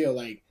how I feel.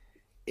 Like,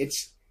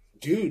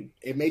 dude,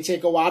 it may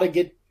take a while to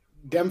get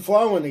them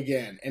flowing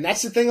again, and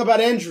that's the thing about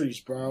injuries,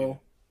 bro.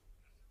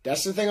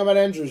 That's the thing about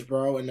injuries,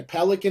 bro. And the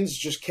Pelicans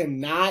just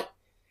cannot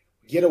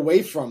get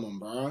away from them,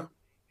 bro.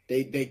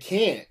 They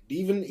can't.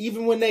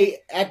 Even when they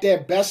at their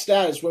best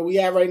status, where we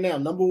at right now,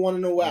 number 1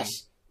 in the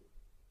West,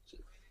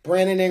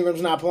 Brandon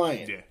Ingram's not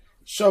playing. Yeah.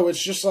 So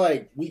it's just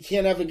like, we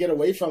can't ever get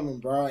away from him,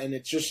 bro. And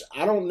it's just,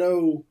 I don't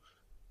know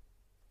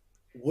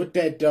what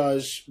that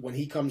does when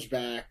he comes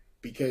back,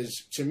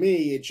 because to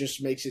me, it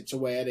just makes it to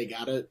where they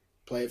got to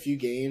play a few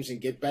games and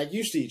get back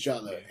used to each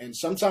other. Yeah. And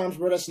sometimes,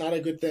 bro, that's not a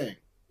good thing.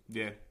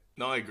 Yeah.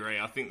 No, I agree.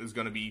 I think there's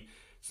going to be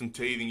some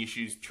teething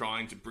issues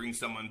trying to bring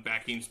someone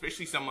back in,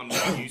 especially someone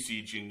with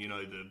usage and, you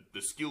know,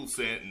 the skill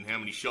set and how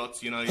many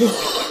shots. You know, it's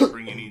not like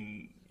bringing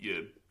in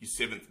your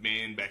 7th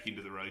man back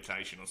into the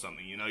rotation or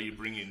something. You know, you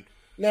bring in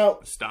a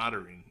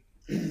starter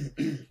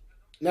in.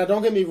 Now,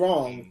 don't get me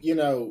wrong. You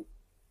know,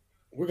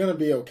 we're going to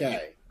be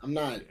okay. I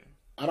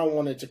don't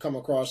want it to come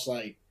across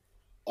like,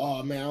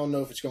 oh, man, I don't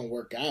know if it's going to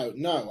work out.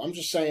 No, I'm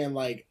just saying,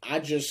 like,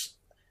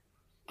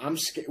 I'm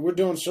scared. We're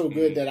doing so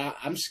good that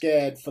I'm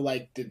scared for,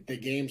 like, the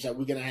games that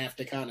we're going to have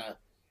to kind of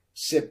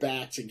sit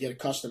back to get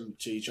accustomed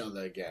to each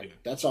other again. Yeah.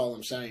 That's all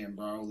I'm saying,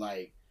 bro.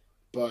 Like,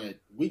 but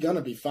we're going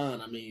to be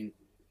fine. I mean,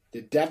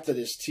 the depth of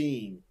this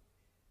team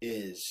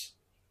is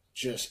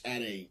just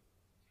at a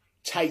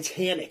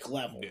Titanic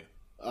level.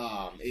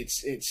 Yeah.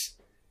 It's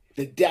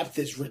the depth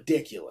is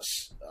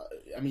ridiculous.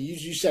 I mean,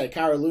 you said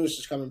Kyra Lewis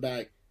is coming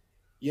back.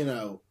 You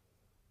know,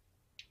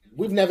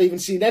 we've never even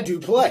seen that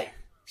dude play.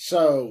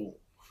 So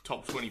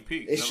top 20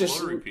 pick, it's another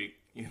just lottery pick,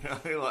 you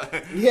know,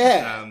 like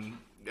yeah.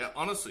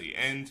 Honestly,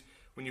 and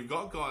when you've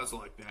got guys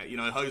like that, you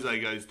know, Jose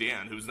goes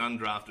down, who was an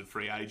undrafted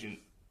free agent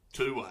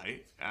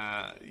two-way,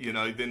 you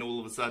know, then all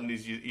of a sudden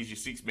is your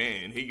sixth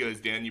man. He goes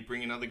down, you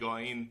bring another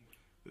guy in,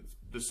 that's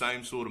the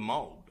same sort of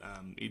mould.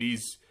 It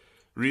is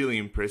really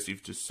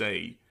impressive to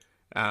see.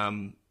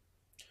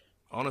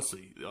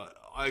 Honestly,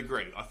 I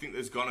agree. I think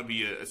there's going to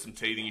be some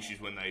teething issues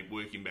when they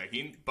work him back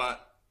in,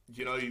 but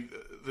you know,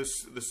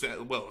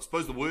 well, I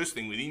suppose the worst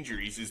thing with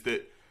injuries is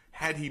that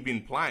had he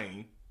been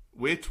playing,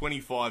 we're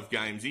 25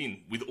 games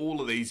in with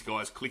all of these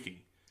guys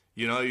clicking.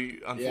 You know,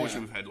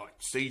 unfortunately, we've had like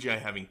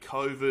CJ having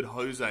COVID,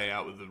 Jose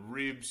out with the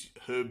ribs,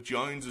 Herb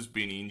Jones has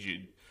been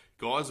injured.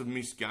 Guys have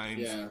missed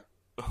games.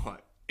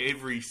 Like,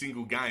 every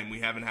single game we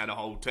haven't had a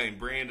whole team.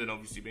 Brandon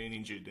obviously been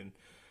injured, and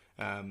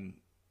I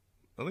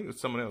think it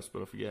was someone else,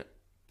 but I forget.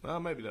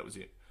 Maybe that was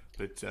it.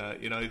 But,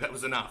 you know, that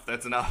was enough.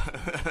 That's enough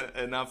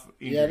enough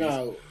injuries. Yeah,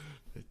 no.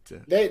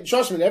 But,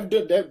 trust me,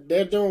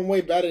 they're doing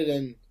way better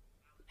than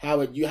how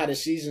the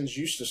seasons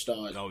used to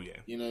start. Oh, yeah.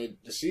 You know,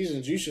 the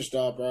seasons used to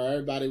start, bro.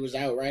 Everybody was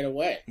out right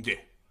away. Yeah.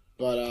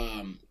 But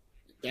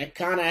that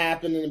kind of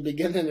happened in the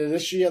beginning of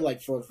this year,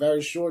 like for a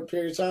very short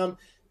period of time,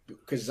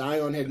 because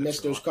Zion had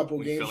missed those couple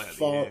games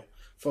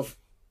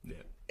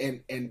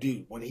and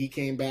dude, when he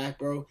came back,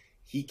 bro,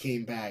 he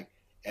came back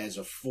as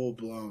a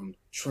full-blown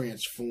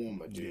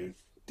transformer, dude. Yeah.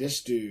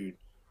 This dude,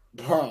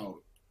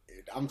 bro,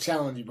 I'm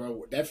telling you,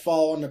 bro, that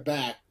fall on the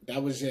back,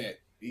 that was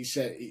it. He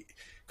said,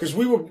 because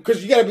you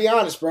got to be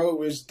honest, bro, it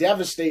was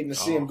devastating to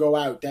see him go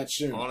out that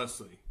soon.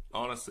 Honestly.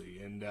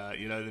 And,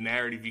 you know, the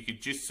narrative, you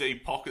could just see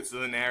pockets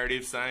of the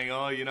narrative saying,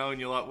 oh, you know, and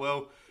you're like,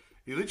 well,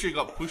 he literally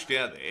got pushed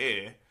out of the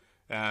air.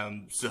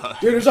 So,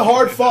 dude, it was a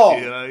hard fall.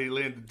 You know, he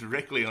landed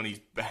directly on his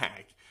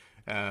back.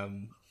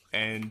 And,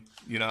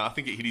 you know, I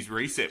think it hit his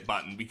reset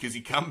button because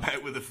he come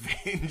back with a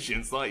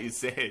vengeance, like you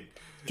said.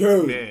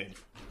 Dude. Man,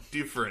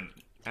 different.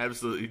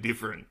 Absolutely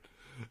different.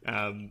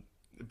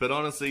 But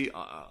honestly,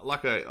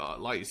 like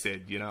you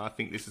said, you know, I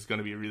think this is going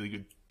to be a really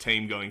good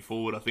team going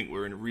forward. I think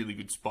we're in a really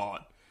good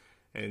spot.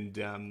 And,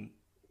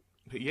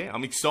 but yeah,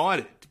 I'm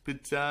excited.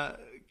 But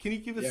can you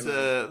give us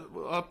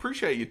I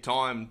appreciate your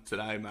time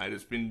today, mate.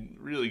 It's been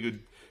really good,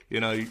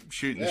 you know,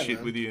 shooting the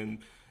shit with you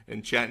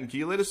and chatting. Can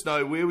you let us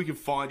know where we can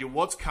find you,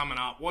 what's coming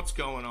up, what's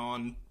going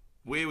on,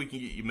 where we can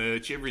get your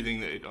merch, everything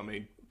that, I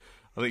mean,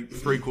 I think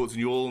 3 Quarts in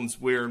New Orleans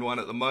wearing one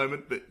at the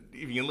moment, but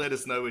if you can let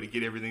us know where to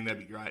get everything, that'd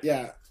be great.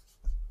 Yeah.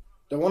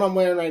 The one I'm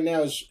wearing right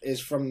now is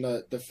from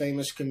the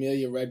famous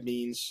Camellia Red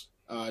Beans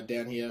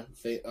down here,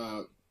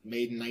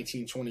 made in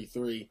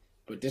 1923.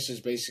 But this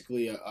is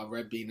basically a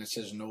red bean that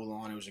says NOLA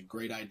on it. It was a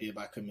great idea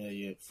by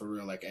Camellia, for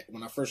real. Like,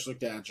 when I first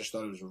looked at it, I just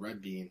thought it was a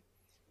red bean.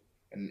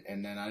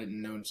 And then I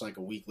didn't know until like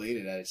a week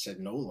later that it said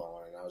NOLA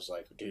on it. And I was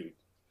like, dude,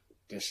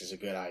 this is a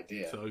good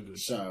idea. So good.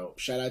 So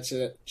shout out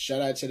to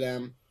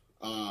them.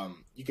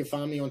 You can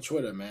find me on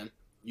Twitter, man.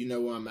 You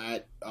know where I'm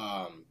at.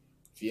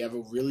 If you ever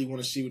really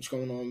want to see what's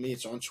going on with me,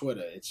 it's on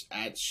Twitter. It's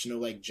at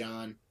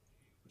SnowLikeJohn,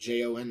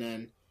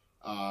 JONN.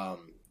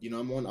 You know,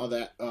 I'm on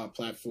other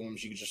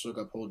platforms. You can just look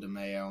up Hold the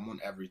Mayo. I'm on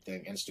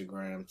everything: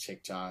 Instagram,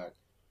 TikTok,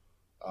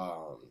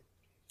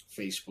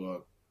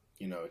 Facebook,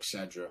 you know,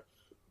 etc.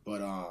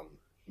 But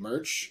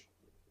merch,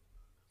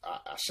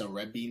 I sell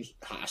red beans.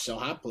 I sell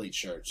hot plate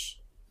shirts,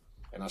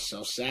 and I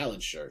sell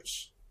salad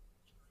shirts.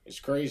 It's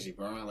crazy,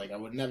 bro. Like, I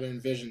would never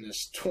envision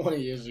this 20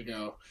 years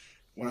ago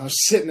when I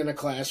was sitting in a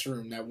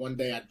classroom that one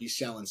day I'd be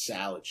selling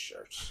salad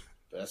shirts.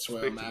 But that's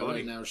where I'm at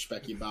right now.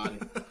 Respect your body.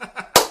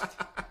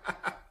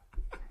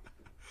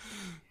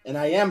 And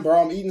I am,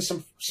 bro. I'm eating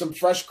some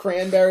fresh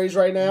cranberries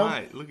right now.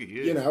 Mate, look at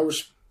you. You know,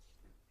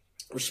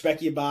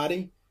 respect your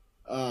body.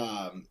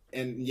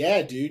 And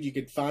yeah, dude, you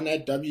can find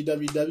that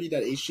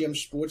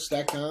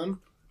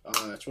www.hgmsports.com.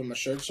 That's where my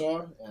shirts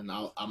are, and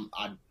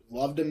I'd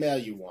love to mail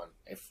you one.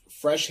 If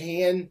fresh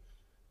hand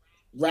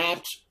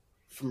wrapped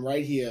from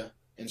right here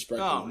in Spread.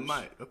 Oh,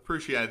 mate,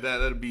 appreciate that.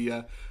 That'll be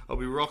I'll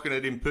be rocking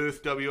it in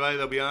Perth, WA.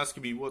 They'll be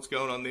asking me what's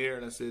going on there,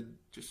 and I said,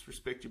 just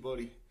respect your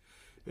body.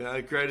 You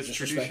know, greatest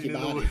tradition in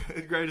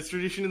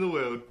the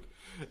world.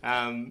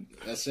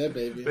 That's it,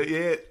 baby. But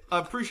yeah, I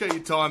appreciate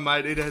your time,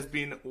 mate. It has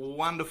been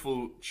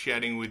wonderful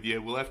chatting with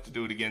you. We'll have to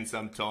do it again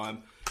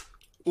sometime.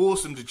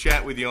 Awesome to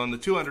chat with you on the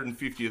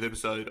 250th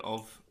episode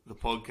of the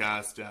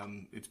podcast.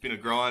 It's been a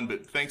grind,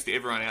 but thanks to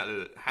everyone out there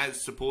that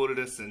has supported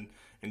us and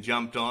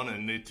jumped on,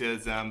 and it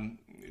has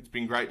it's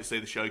been great to see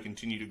the show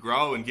continue to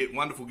grow and get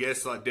wonderful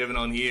guests like Devin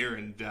on here,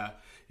 and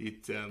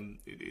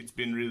it's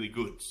been really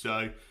good.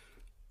 So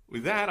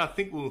with that, I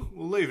think we'll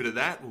leave it at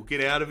that. We'll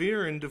get out of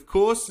here, and of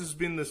course, this has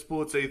been the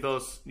Sports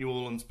Ethos New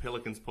Orleans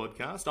Pelicans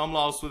podcast. I'm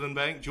Lyle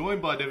Swithenbank,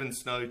 joined by Devin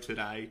Snow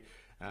today.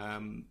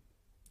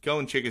 Go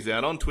and check us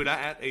out on Twitter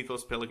at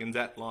Ethos Pelicans,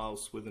 at Lyle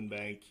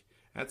Swithenbank,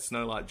 at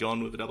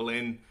SnowLikeJohn with a double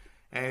N.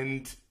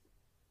 And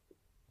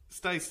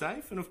stay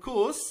safe. And of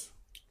course,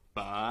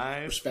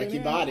 bye. Respect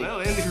your body. Well,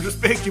 and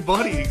respect your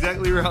body.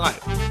 Exactly right.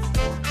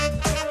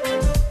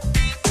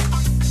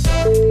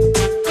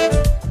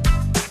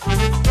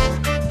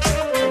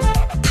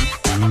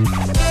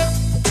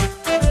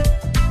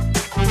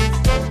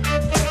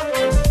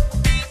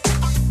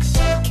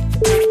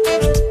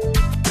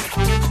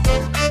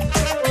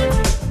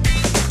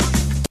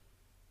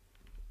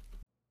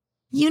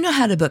 know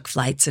how to book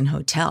flights and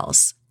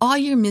hotels. All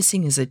you're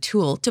missing is a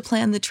tool to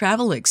plan the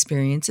travel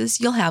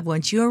experiences you'll have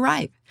once you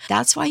arrive.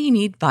 That's why you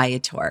need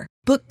Viator.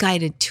 Book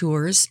guided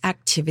tours,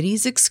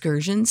 activities,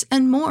 excursions,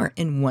 and more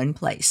in one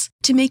place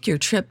to make your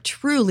trip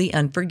truly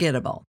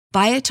unforgettable.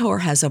 Viator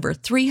has over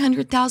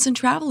 300,000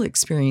 travel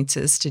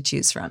experiences to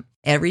choose from.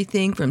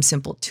 Everything from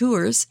simple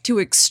tours to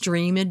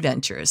extreme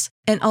adventures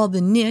and all the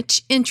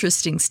niche,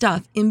 interesting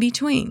stuff in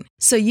between.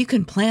 So you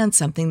can plan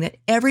something that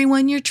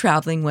everyone you're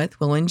traveling with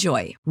will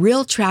enjoy.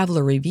 Real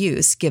traveler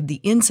reviews give the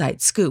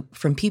inside scoop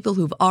from people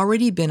who've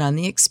already been on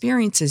the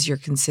experiences you're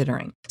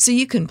considering. So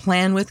you can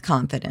plan with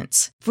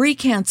confidence. Free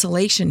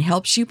cancellation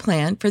helps you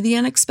plan for the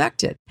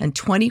unexpected. And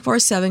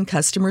 24/7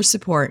 customer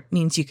support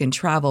means you can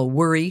travel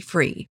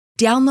worry-free.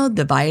 Download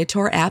the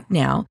Viator app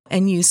now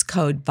and use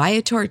code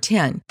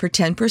Viator10 for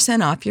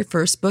 10% off your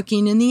first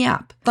booking in the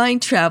app.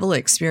 Find travel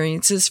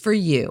experiences for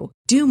you.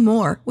 Do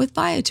more with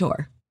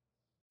Viator.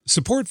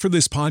 Support for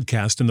this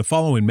podcast and the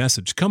following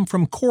message come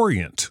from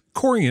Corient.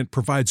 Corient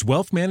provides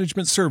wealth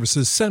management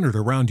services centered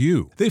around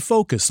you. They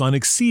focus on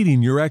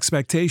exceeding your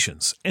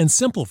expectations and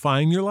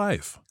simplifying your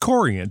life.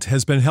 Corient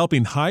has been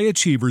helping high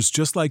achievers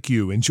just like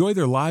you enjoy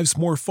their lives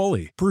more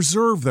fully,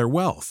 preserve their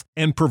wealth,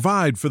 and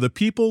provide for the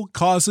people,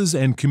 causes,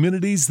 and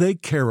communities they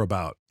care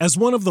about. As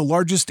one of the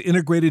largest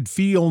integrated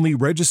fee-only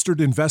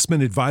registered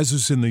investment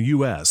advisors in the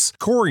U.S.,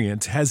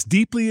 Corient has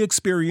deeply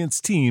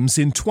experienced teams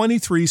in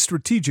 23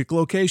 strategic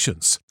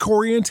locations.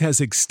 Corient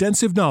has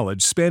extensive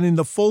knowledge spanning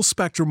the full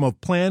spectrum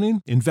of planning,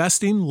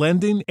 investing,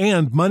 lending,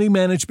 and money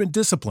management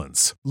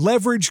disciplines.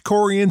 Leverage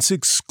Corient's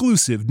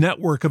exclusive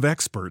network of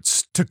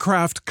experts to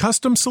craft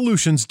custom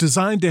solutions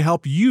designed to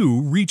help you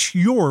reach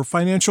your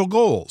financial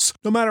goals,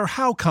 no matter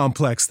how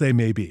complex they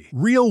may be.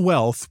 Real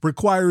wealth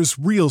requires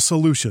real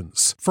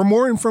solutions. For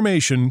more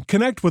information,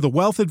 connect with a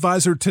wealth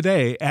advisor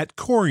today at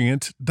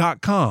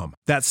Corient.com.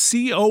 That's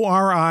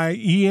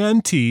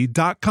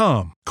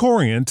Corient.com.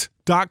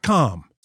 Corient.com.